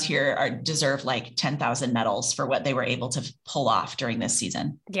restaurants here deserve like 10,000 medals for what they were able to pull off during this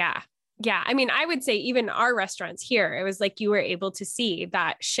season. Yeah. Yeah. I mean, I would say even our restaurants here, it was like you were able to see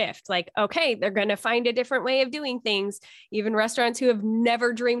that shift. Like, okay, they're going to find a different way of doing things. Even restaurants who have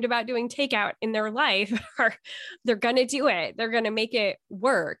never dreamed about doing takeout in their life they're going to do it. They're going to make it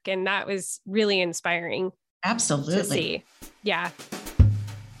work. And that was really inspiring. Absolutely. To see. Yeah.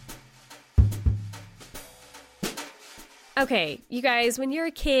 Okay, you guys, when you're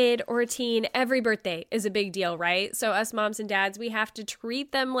a kid or a teen, every birthday is a big deal, right? So us moms and dads, we have to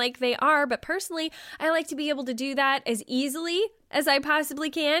treat them like they are. But personally, I like to be able to do that as easily as I possibly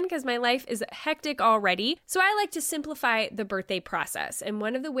can because my life is hectic already. So I like to simplify the birthday process. And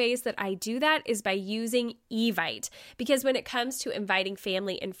one of the ways that I do that is by using Evite. Because when it comes to inviting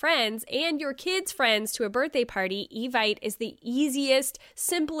family and friends and your kids' friends to a birthday party, Evite is the easiest,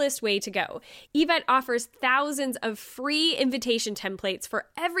 simplest way to go. Evite offers thousands of free invitation templates for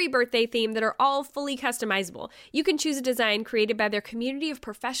every birthday theme that are all fully customizable. You can choose a design created by their community of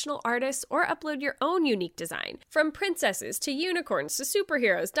professional artists or upload your own unique design. From princesses to unicorns to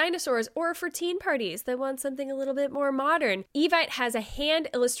superheroes, dinosaurs, or for teen parties that want something a little bit more modern, Evite has a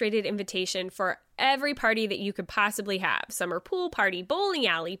hand-illustrated invitation for every party that you could possibly have. Summer pool party, bowling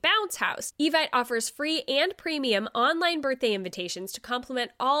alley, bounce house. Evite offers free and premium online birthday invitations to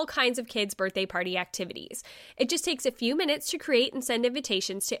complement all kinds of kids' birthday party activities. It just takes a few minutes to create and send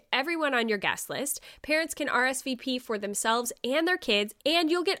invitations to everyone on your guest list. Parents can RSVP for themselves and their kids,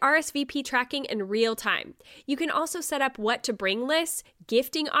 and you'll get RSVP tracking in real time. You can also set up what to bring lists,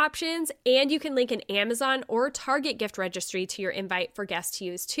 gifting options, and you can link an Amazon or Target gift registry to your invite for guests to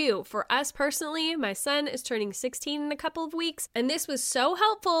use too. For us personally, my son is turning 16 in a couple of weeks, and this was so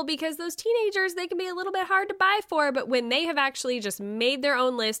helpful because those teenagers, they can be a little bit hard to buy for, but when they have actually just made their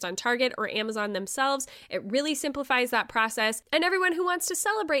own list on Target or Amazon themselves, it really simplifies that process. And everyone who wants to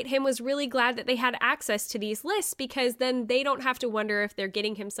celebrate him was really glad that they had access to these lists because then they don't have to wonder if they're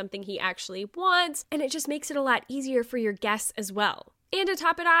getting him something he actually wants, and it just makes it a lot easier for your guests as well. And to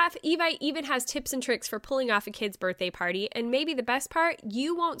top it off, Evite even has tips and tricks for pulling off a kid's birthday party. And maybe the best part,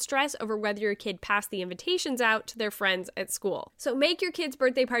 you won't stress over whether your kid passed the invitations out to their friends at school. So make your kid's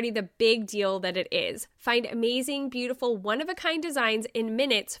birthday party the big deal that it is. Find amazing, beautiful, one-of-a-kind designs in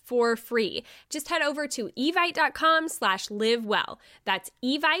minutes for free. Just head over to evite.com/livewell. That's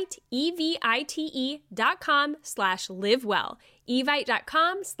Evite, EVITE.com/livewell.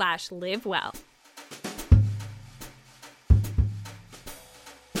 Evite.com/livewell.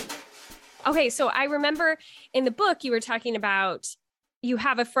 Okay, so I remember in the book you were talking about you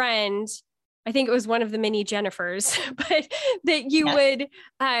have a friend, I think it was one of the mini Jennifers, but that you would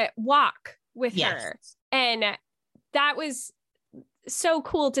walk with her. And that was so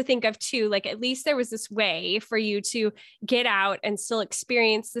cool to think of too. Like at least there was this way for you to get out and still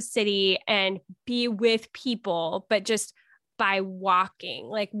experience the city and be with people, but just by walking.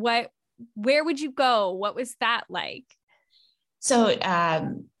 Like where would you go? What was that like? So,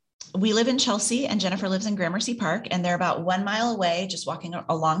 we live in Chelsea and Jennifer lives in Gramercy Park, and they're about 1 mile away, just walking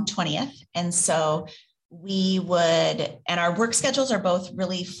along 20th. And so and our work schedules are both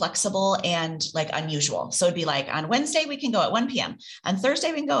really flexible and like unusual. So it'd be like on Wednesday, we can go at 1 p.m. On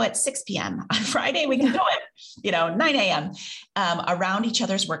Thursday, we can go at 6 p.m. On Friday, we can go at, 9 a.m. Around each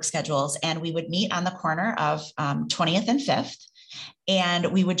other's work schedules. And we would meet on the corner of 20th and 5th.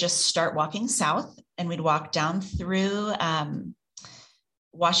 And we would just start walking south, and we'd walk down through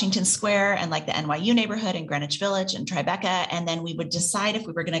Washington Square and like the NYU neighborhood and Greenwich Village and Tribeca. And then we would decide if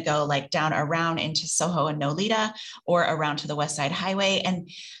we were going to go like down around into Soho and Nolita or around to the West Side Highway. And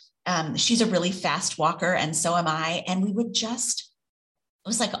she's a really fast walker, and so am I. And we would just it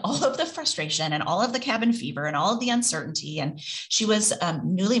was like all of the frustration and all of the cabin fever and all of the uncertainty. And she was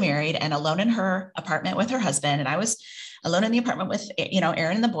newly married and alone in her apartment with her husband. And I was alone in the apartment with,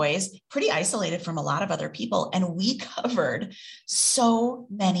 Aaron and the boys, pretty isolated from a lot of other people. And we covered so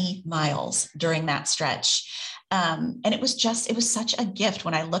many miles during that stretch. And it was such a gift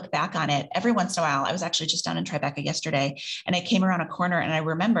when I look back on it. Every once in a while, I was actually just down in Tribeca yesterday, and I came around a corner and I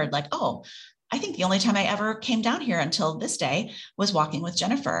remembered, like, oh, I think the only time I ever came down here until this day was walking with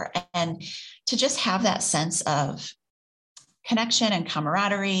Jennifer. And to just have that sense of connection and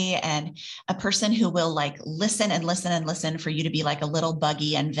camaraderie, and a person who will like listen and listen and listen for you to be like a little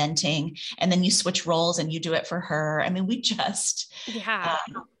buggy and venting, and then you switch roles and you do it for her. I mean, we just,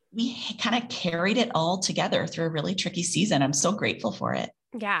 we kind of carried it all together through a really tricky season. I'm so grateful for it.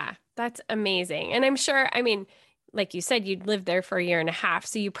 Yeah, that's amazing. And I'm sure, I mean, like you said, you'd lived there for a year and a half.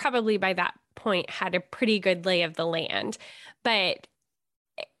 So you probably by that point had a pretty good lay of the land. But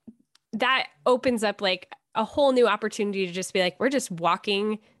that opens up like a whole new opportunity to just be like, we're just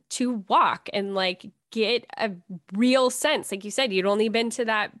walking to walk and like get a real sense. Like you said, you'd only been to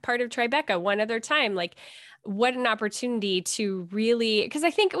that part of Tribeca one other time. Like, what an opportunity to really, because I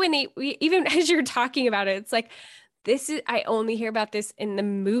think when even as you're talking about it, it's like, I only hear about this in the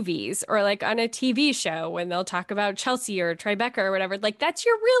movies or like on a TV show when they'll talk about Chelsea or Tribeca or whatever. Like, that's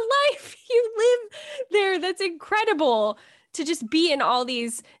your real life. You live there. That's incredible to just be in all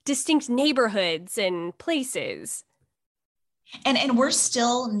these distinct neighborhoods and places. And we're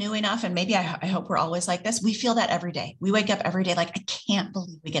still new enough, and maybe I hope we're always like this. We feel that every day. We wake up every day like, I can't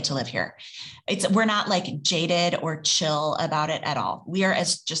believe we get to live here. We're not like jaded or chill about it at all. We are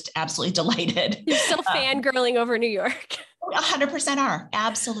as just absolutely delighted. You're still fangirling over New York. 100% are.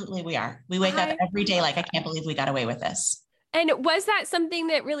 Absolutely, we are. We wake up every day like, I can't believe we got away with this. And was that something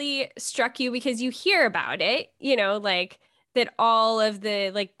that really struck you because you hear about it, like that all of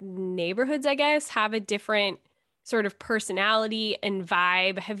the like neighborhoods, I guess, have a different sort of personality and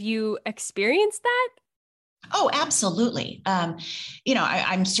vibe. Have you experienced that? Oh, absolutely.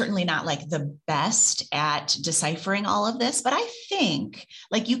 I'm certainly not like the best at deciphering all of this, but I think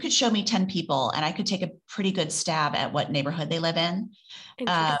like you could show me 10 people and I could take a pretty good stab at what neighborhood they live in.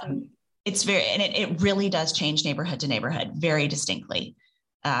 It's and it really does change neighborhood to neighborhood very distinctly.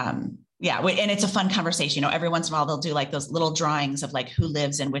 And it's a fun conversation. Every once in a while they'll do like those little drawings of like who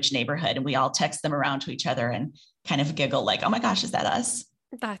lives in which neighborhood, and we all text them around to each other and kind of giggle like, oh my gosh, is that us?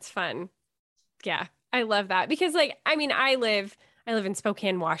 That's fun. Yeah, I love that because like, I mean, I live in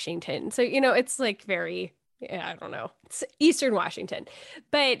Spokane, Washington. So, it's like very, I don't know, it's Eastern Washington,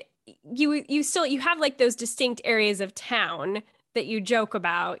 but you have like those distinct areas of town that you joke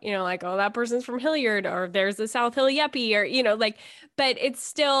about, like, oh, that person's from Hilliard, or there's the South Hill Yuppie, or, like, but it's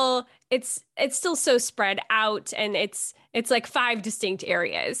still so spread out, and it's like 5 distinct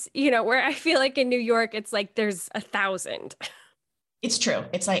areas, where I feel like in New York, it's like there's 1,000. It's true.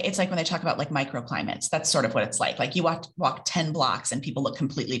 It's like when they talk about like microclimates, that's sort of what it's like. Like you walk 10 blocks and people look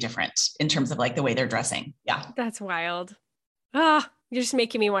completely different in terms of like the way they're dressing. Yeah. That's wild. You're just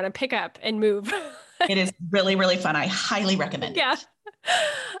making me want to pick up and move. It is really, really fun. I highly recommend it. Yeah.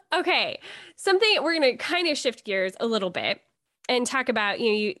 Okay. Something we're going to kind of shift gears a little bit and talk about,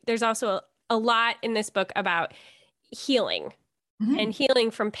 there's also a lot in this book about healing and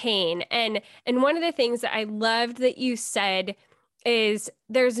healing from pain. And one of the things that I loved that you said is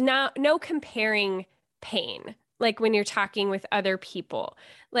there's no comparing pain, like when you're talking with other people,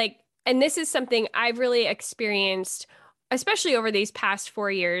 like, and this is something I've really experienced, especially over these past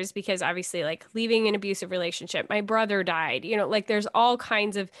 4 years, because obviously like leaving an abusive relationship, my brother died, like there's all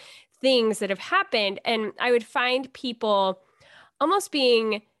kinds of things that have happened. And I would find people almost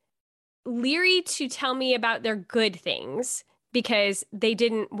being leery to tell me about their good things because they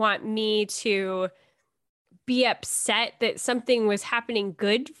didn't want me to be upset that something was happening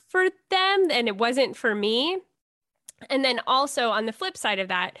good for them and it wasn't for me. And then also on the flip side of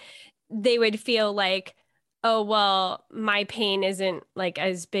that, they would feel like, oh, well, my pain isn't like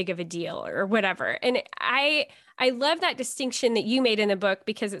as big of a deal or whatever. And I love that distinction that you made in the book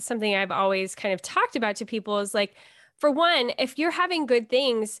because it's something I've always kind of talked about to people is like, for one, if you're having good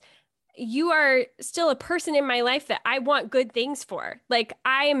things, you are still a person in my life that I want good things for. Like,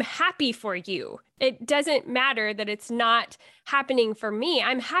 I am happy for you. It doesn't matter that it's not happening for me.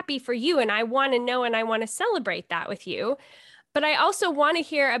 I'm happy for you. And I want to know and I want to celebrate that with you. But I also want to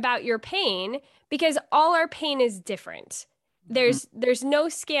hear about your pain because all our pain is different. There's no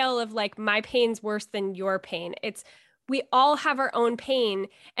scale of like, my pain's worse than your pain. We all have our own pain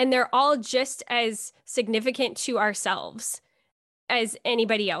and they're all just as significant to ourselves as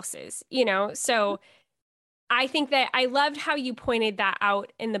anybody else's, So I think that I loved how you pointed that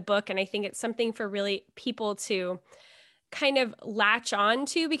out in the book. And I think it's something for really people to kind of latch on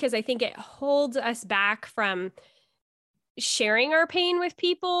to, because I think it holds us back from sharing our pain with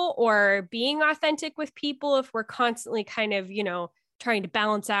people or being authentic with people if we're constantly kind of, trying to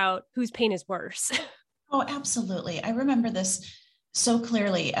balance out whose pain is worse. Oh, absolutely. I remember this so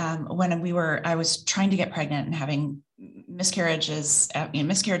clearly when I was trying to get pregnant and having miscarriages,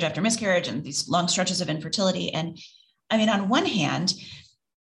 miscarriage after miscarriage, and these long stretches of infertility. And I mean, on one hand,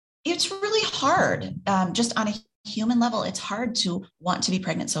 it's really hard, just on a human level, it's hard to want to be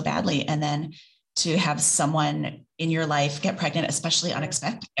pregnant so badly. And then to have someone in your life get pregnant, especially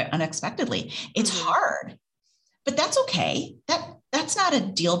unexpectedly, it's hard, but that's okay. That's not a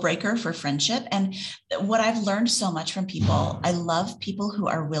deal breaker for friendship. And what I've learned so much from people, I love people who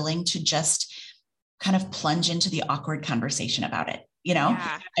are willing to just kind of plunge into the awkward conversation about it.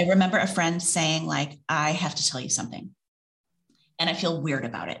 Yeah. I remember a friend saying, like, I have to tell you something. And I feel weird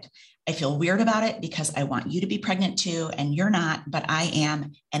about it. I feel weird about it because I want you to be pregnant too, and you're not, but I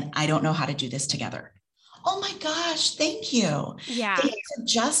am. And I don't know how to do this together. Oh my gosh, thank you. Yeah. Thank you for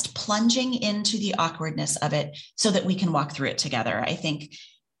just plunging into the awkwardness of it so that we can walk through it together. I think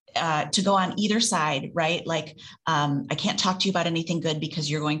to go on either side, right? Like, I can't talk to you about anything good because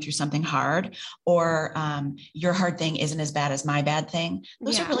you're going through something hard, or your hard thing isn't as bad as my bad thing.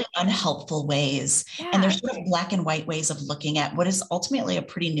 Those are really unhelpful ways. Yeah. And there's sort of black and white ways of looking at what is ultimately a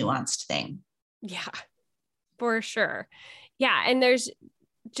pretty nuanced thing. Yeah, for sure. Yeah. And there's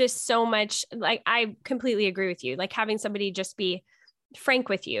just so much, like, I completely agree with you. Like, having somebody just be frank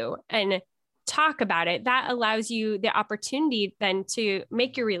with you and talk about it, that allows you the opportunity then to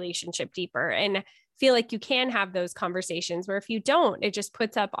make your relationship deeper and feel like you can have those conversations, where if you don't, it just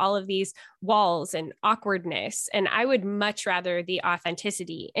puts up all of these walls and awkwardness. And I would much rather the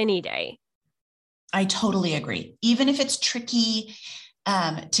authenticity any day. I totally agree. Even if it's tricky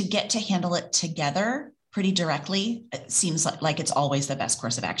to get to handle it together pretty directly, it seems like it's always the best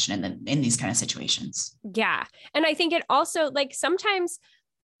course of action in these kind of situations. Yeah. And I think it also, like, sometimes,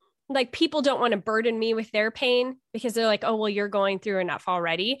 like, people don't want to burden me with their pain because they're like, oh, well, you're going through enough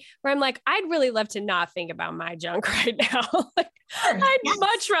already. Where I'm like, I'd really love to not think about my junk right now. Like, I'd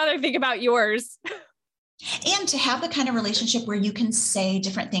much rather think about yours. And to have the kind of relationship where you can say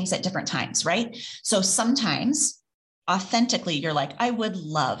different things at different times, right? So sometimes authentically, you're like, I would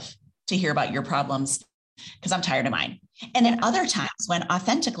love to hear about your problems because I'm tired of mine. And then other times when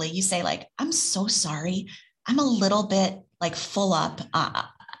authentically you say, like, I'm so sorry, I'm a little bit like full up.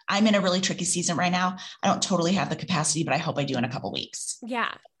 I'm in a really tricky season right now. I don't totally have the capacity, but I hope I do in a couple weeks.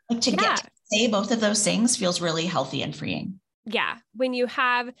 Yeah. Like, to get to say both of those things feels really healthy and freeing. Yeah. When you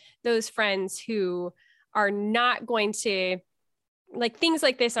have those friends who are not going to, like, things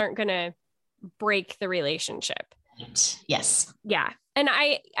like this aren't going to break the relationship. Yes. Yeah. And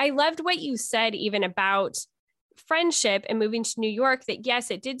I loved what you said even about friendship and moving to New York, that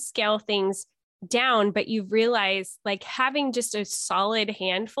yes, it did scale things down, but you realize, like, having just a solid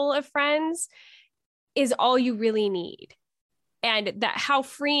handful of friends is all you really need. And that how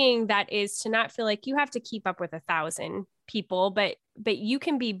freeing that is to not feel like you have to keep up with 1,000 people, but you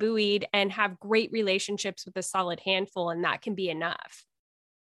can be buoyed and have great relationships with a solid handful, and that can be enough.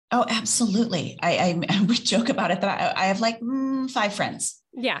 Oh, absolutely. We joke about it that I have like 5 friends.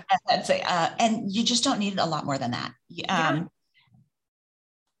 Yeah. That's and you just don't need a lot more than that.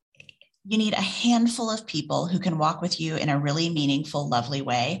 You need a handful of people who can walk with you in a really meaningful, lovely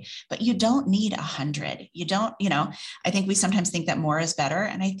way, but you don't need 100. You don't, I think we sometimes think that more is better.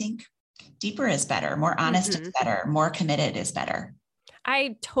 And I think deeper is better, more honest is better, more committed is better.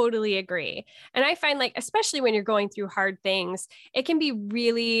 I totally agree. And I find, like, especially when you're going through hard things, it can be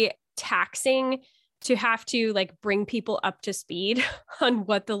really taxing to have to, like, bring people up to speed on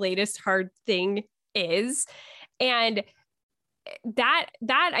what the latest hard thing is. And that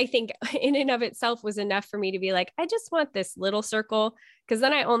I think in and of itself was enough for me to be like, I just want this little circle, because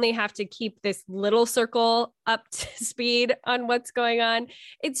then I only have to keep this little circle up to speed on what's going on.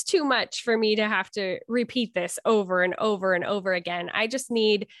 It's too much for me to have to repeat this over and over and over again. I just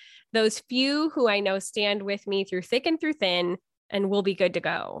need those few who I know stand with me through thick and through thin, and we'll be good to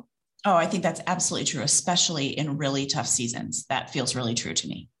go. Oh, I think that's absolutely true, especially in really tough seasons. That feels really true to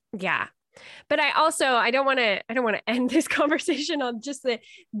me. Yeah. But I don't want to end this conversation on just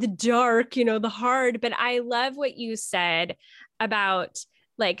the dark, the hard, but I love what you said about,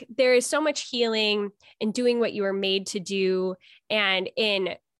 like, there is so much healing in doing what you are made to do, and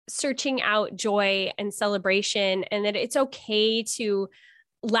in searching out joy and celebration, and that it's okay to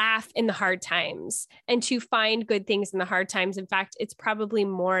laugh in the hard times and to find good things in the hard times. In fact, it's probably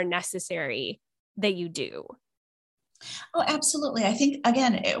more necessary that you do. Oh, absolutely. I think,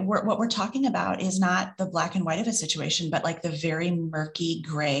 again, what we're talking about is not the black and white of a situation, but like the very murky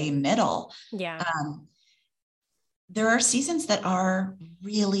gray middle. Yeah. Um, there are seasons that are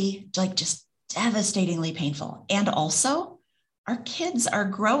really like just devastatingly painful. And also, our kids are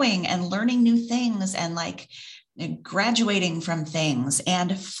growing and learning new things and like graduating from things,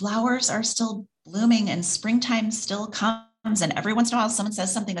 and flowers are still blooming, and springtime still comes. And every once in a while, someone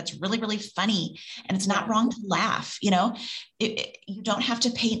says something that's really, really funny, and it's not wrong to laugh. You don't have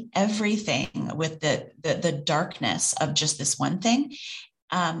to paint everything with the darkness of just this one thing.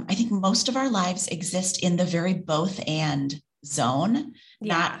 I think most of our lives exist in the very both and zone,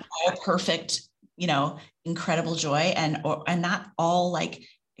 not all perfect, incredible joy, and not all like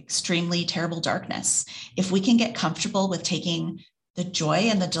extremely terrible darkness. If we can get comfortable with taking the joy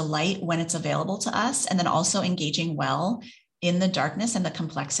and the delight when it's available to us, and then also engaging well in the darkness and the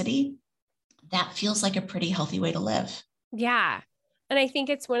complexity, that feels like a pretty healthy way to live. Yeah. And I think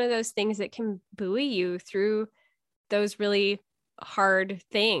it's one of those things that can buoy you through those really hard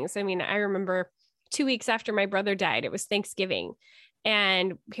things. I mean, I remember 2 weeks after my brother died, it was Thanksgiving.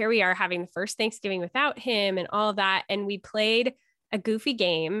 And here we are having the first Thanksgiving without him and all of that. And we played a goofy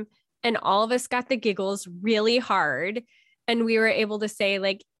game, and all of us got the giggles really hard. And we were able to say,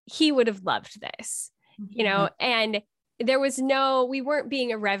 like, he would have loved this, and we weren't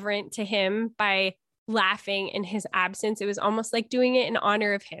being irreverent to him by laughing in his absence. It was almost like doing it in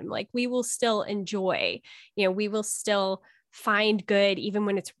honor of him. Like, we will still enjoy, we will still find good even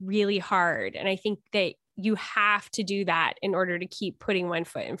when it's really hard. And I think that you have to do that in order to keep putting one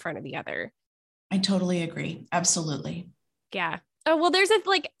foot in front of the other. I totally agree. Absolutely. Yeah. Oh, well, there's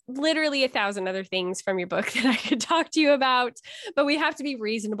literally 1,000 other things from your book that I could talk to you about, but we have to be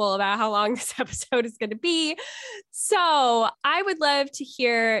reasonable about how long this episode is going to be. So I would love to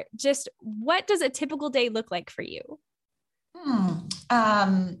hear, just what does a typical day look like for you?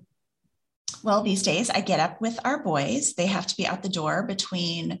 Well, these days I get up with our boys. They have to be out the door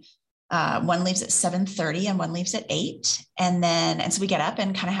between one leaves at 7:30 and one leaves at 8. And so we get up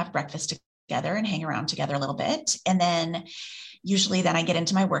and kind of have breakfast together and hang around together a little bit. And then usually then I get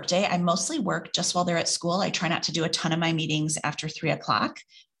into my workday. I mostly work just while they're at school. I try not to do a ton of my meetings after 3:00.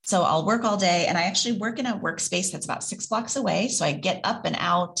 So I'll work all day, and I actually work in a workspace that's about 6 blocks away. So I get up and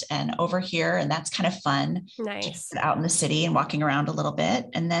out and over here, and that's kind of fun. Nice. Just out in the city and walking around a little bit.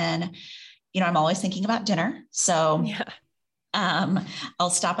 And then, I'm always thinking about dinner. So I'll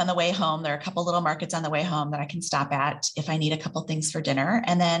stop on the way home. There are a couple little markets on the way home that I can stop at if I need a couple things for dinner.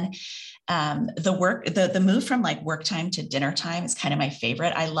 And then the move from like work time to dinner time is kind of my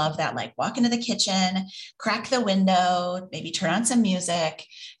favorite. I love that, like walk into the kitchen, crack the window, maybe turn on some music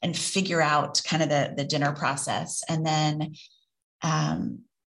and figure out kind of the dinner process. And then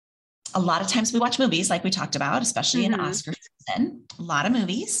a lot of times we watch movies like we talked about, especially in Oscar season, a lot of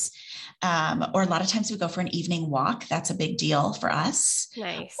movies. Or a lot of times we go for an evening walk. That's a big deal for us.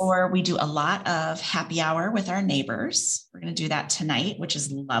 Nice. Or we do a lot of happy hour with our neighbors. We're going to do that tonight, which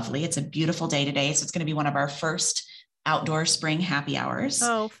is lovely. It's a beautiful day today. So it's going to be one of our first outdoor spring happy hours.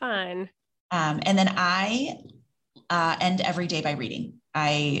 Oh, fun. And then I end every day by reading.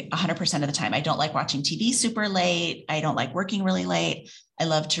 100% of the time, I don't like watching TV super late. I don't like working really late. I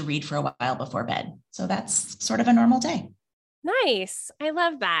love to read for a while before bed. So that's sort of a normal day. Nice. I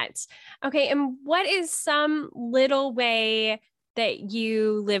love that. Okay. And what is some little way that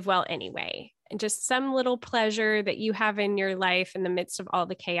you live well anyway? And just some little pleasure that you have in your life in the midst of all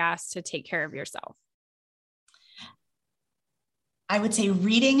the chaos to take care of yourself? I would say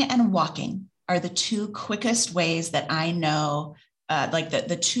reading and walking are the two quickest ways that I know, like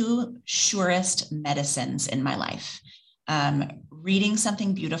the two surest medicines in my life. Reading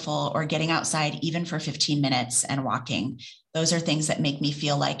something beautiful or getting outside even for 15 minutes and walking. Those are things that make me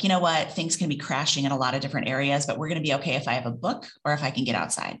feel like, things can be crashing in a lot of different areas, but we're going to be okay if I have a book or if I can get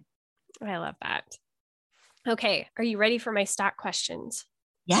outside. I love that. Okay. Are you ready for my stock questions?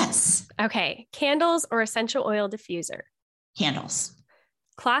 Yes. Okay. Candles or essential oil diffuser? Candles.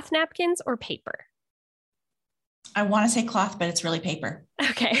 Cloth napkins or paper? I want to say cloth, but it's really paper.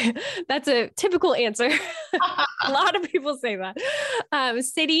 Okay. That's a typical answer. A lot of people say that.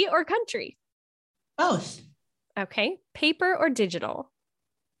 City or country? Both. Okay. Paper or digital?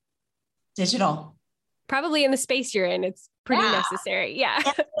 Digital. Probably in the space you're in. It's pretty necessary. Yeah.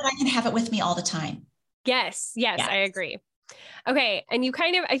 But I can have it with me all the time. Yes, I agree. Okay. And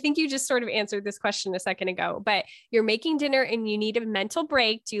I think you just sort of answered this question a second ago, but you're making dinner and you need a mental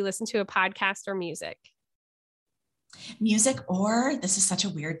break. Do you listen to a podcast or music? Music, or this is such a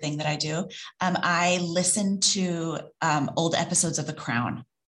weird thing that I do. I listen to old episodes of The Crown.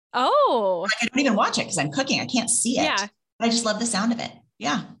 Oh, Like, I don't even watch it because I'm cooking. I can't see it. yeah. But I just love the sound of it.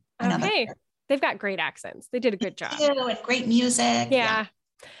 Yeah. I know Okay. that. They've got great accents. They did a good job. And great music. Yeah.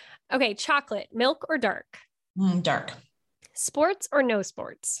 Okay. Chocolate, milk or dark? Dark. Sports or no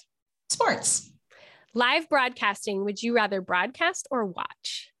sports? Sports. Live broadcasting. Would you rather broadcast or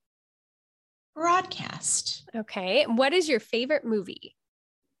watch? Broadcast. Okay. What is your favorite movie?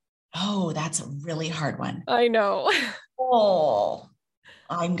 Oh, that's a really hard one. I know. Oh,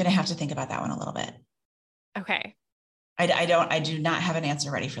 I'm going to have to think about that one a little bit. Okay. I do not have an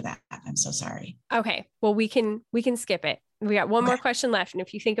answer ready for that. I'm so sorry. Okay. Well, we can skip it. We got one more question left. And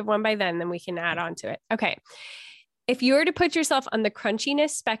if you think of one by then we can add on to it. Okay. If you were to put yourself on the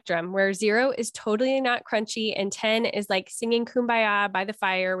crunchiness spectrum where 0 is totally not crunchy and 10 is like singing Kumbaya by the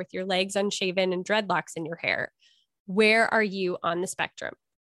fire with your legs unshaven and dreadlocks in your hair, where are you on the spectrum?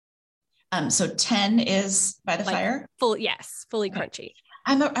 So 10 is by the fire? Fully crunchy.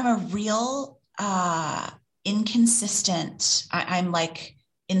 I'm a real inconsistent. I'm like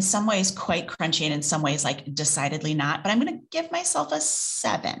in some ways quite crunchy and in some ways like decidedly not, but I'm going to give myself a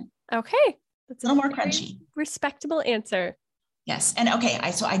 7. Okay. That's a little more crunchy. Respectable answer. Yes. And okay,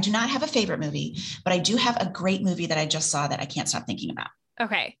 so I do not have a favorite movie, but I do have a great movie that I just saw that I can't stop thinking about.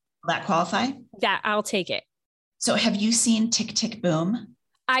 Okay. Will that qualify? Yeah, I'll take it. So have you seen Tick, Tick, Boom?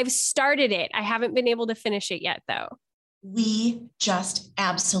 I've started it. I haven't been able to finish it yet though. We just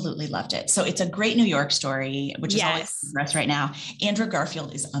absolutely loved it. So it's a great New York story, which is always for us right now. Andrew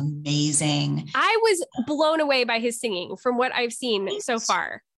Garfield is amazing. I was blown away by his singing from what I've seen so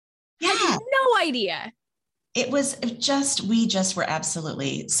far. Yeah. I had no idea. We just were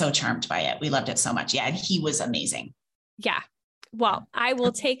absolutely so charmed by it. We loved it so much. Yeah. And he was amazing. Yeah. Well, I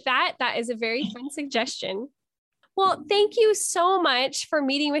will take that. That is a very fun suggestion. Well, thank you so much for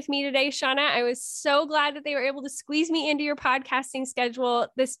meeting with me today, Shauna. I was so glad that they were able to squeeze me into your podcasting schedule.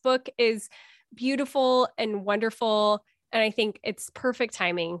 This book is beautiful and wonderful, and I think it's perfect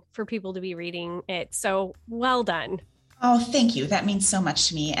timing for people to be reading it. So well done. Oh, thank you. That means so much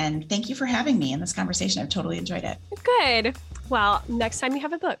to me. And thank you for having me in this conversation. I've totally enjoyed it. Good. Well, next time you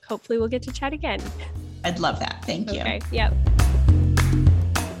have a book, hopefully we'll get to chat again. I'd love that. Thank you. Okay. Yep.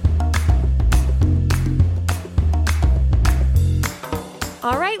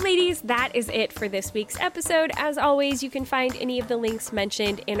 All right, ladies, that is it for this week's episode. As always, you can find any of the links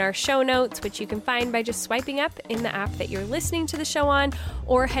mentioned in our show notes, which you can find by just swiping up in the app that you're listening to the show on,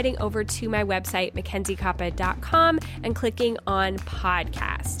 or heading over to my website, MackenzieKoppa.com, and clicking on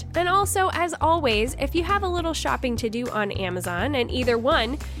podcast. And also, as always, if you have a little shopping to do on Amazon, and either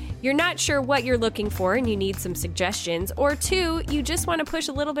one, you're not sure what you're looking for and you need some suggestions, or 2, you just want to push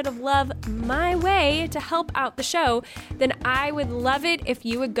a little bit of love my way to help out the show, then I would love it if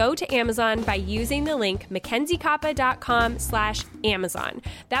you would go to Amazon by using the link MackenzieKoppa.com/Amazon.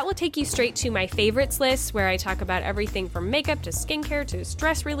 That will take you straight to my favorites list where I talk about everything from makeup to skincare to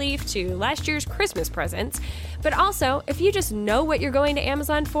stress relief to last year's Christmas presents. But also, if you just know what you're going to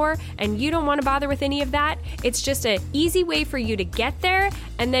Amazon for and you don't want to bother with any of that, it's just an easy way for you to get there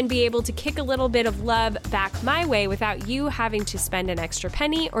and then be able to kick a little bit of love back my way without you having to spend an extra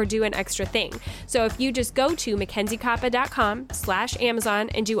penny or do an extra thing. So if you just go to MackenzieKoppa.com/Amazon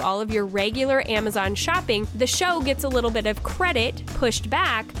and do all of your regular Amazon shopping, the show gets a little bit of credit pushed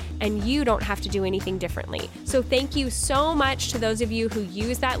back and you don't have to do anything differently. So thank you so much to those of you who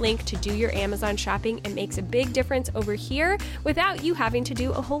use that link to do your Amazon shopping. It makes a big difference over here without you having to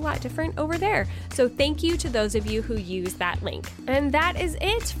do a whole lot different over there. So thank you to those of you who use that link. And that is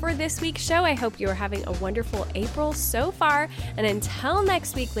it for this week's show. I hope you are having a wonderful April so far. And until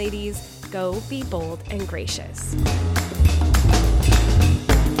next week, ladies, go be bold and gracious.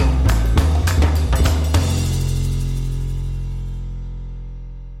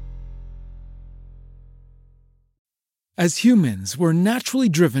 As humans, we're naturally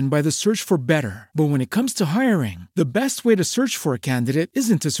driven by the search for better. But when it comes to hiring, the best way to search for a candidate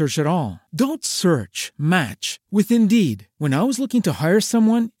isn't to search at all. Don't search, match with Indeed. When I was looking to hire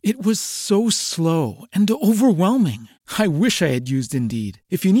someone, it was so slow and overwhelming. I wish I had used Indeed.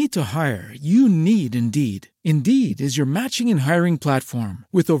 If you need to hire, you need Indeed. Indeed is your matching and hiring platform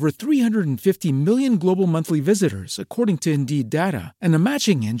with over 350 million global monthly visitors, according to Indeed data, and a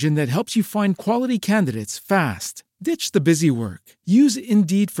matching engine that helps you find quality candidates fast. Ditch the busy work. Use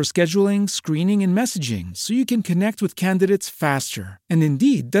Indeed for scheduling, screening, and messaging so you can connect with candidates faster. And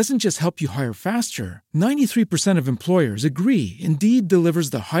Indeed doesn't just help you hire faster. 93% of employers agree Indeed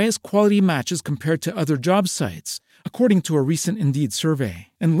delivers the highest quality matches compared to other job sites, according to a recent Indeed survey.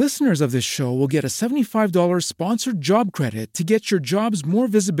 And listeners of this show will get a $75 sponsored job credit to get your jobs more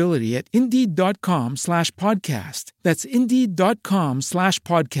visibility at Indeed.com/podcast. That's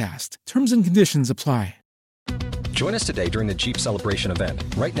Indeed.com/podcast. Terms and conditions apply. Join us today during the Jeep Celebration event.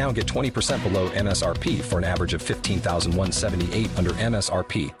 Right now, get 20% below MSRP for an average of $15,178 under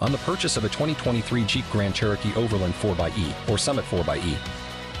MSRP on the purchase of a 2023 Jeep Grand Cherokee Overland 4xE or Summit 4xE.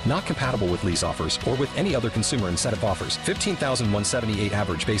 Not compatible with lease offers or with any other consumer incentive offers. $15,178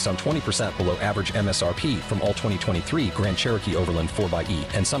 average based on 20% below average MSRP from all 2023 Grand Cherokee Overland 4xE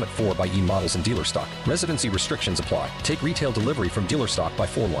and Summit 4xE models in dealer stock. Residency restrictions apply. Take retail delivery from dealer stock by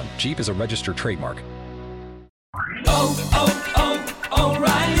 4/1. Jeep is a registered trademark.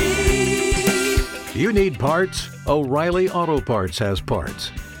 O'Reilly! You need parts? O'Reilly Auto Parts has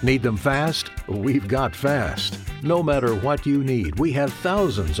parts. Need them fast? We've got fast. No matter what you need, we have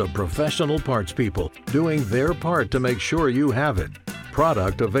thousands of professional parts people doing their part to make sure you have it.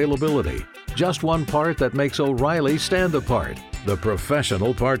 Product availability. Just one part that makes O'Reilly stand apart. The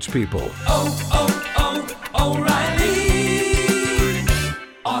professional parts people. O'Reilly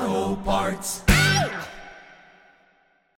Auto Parts.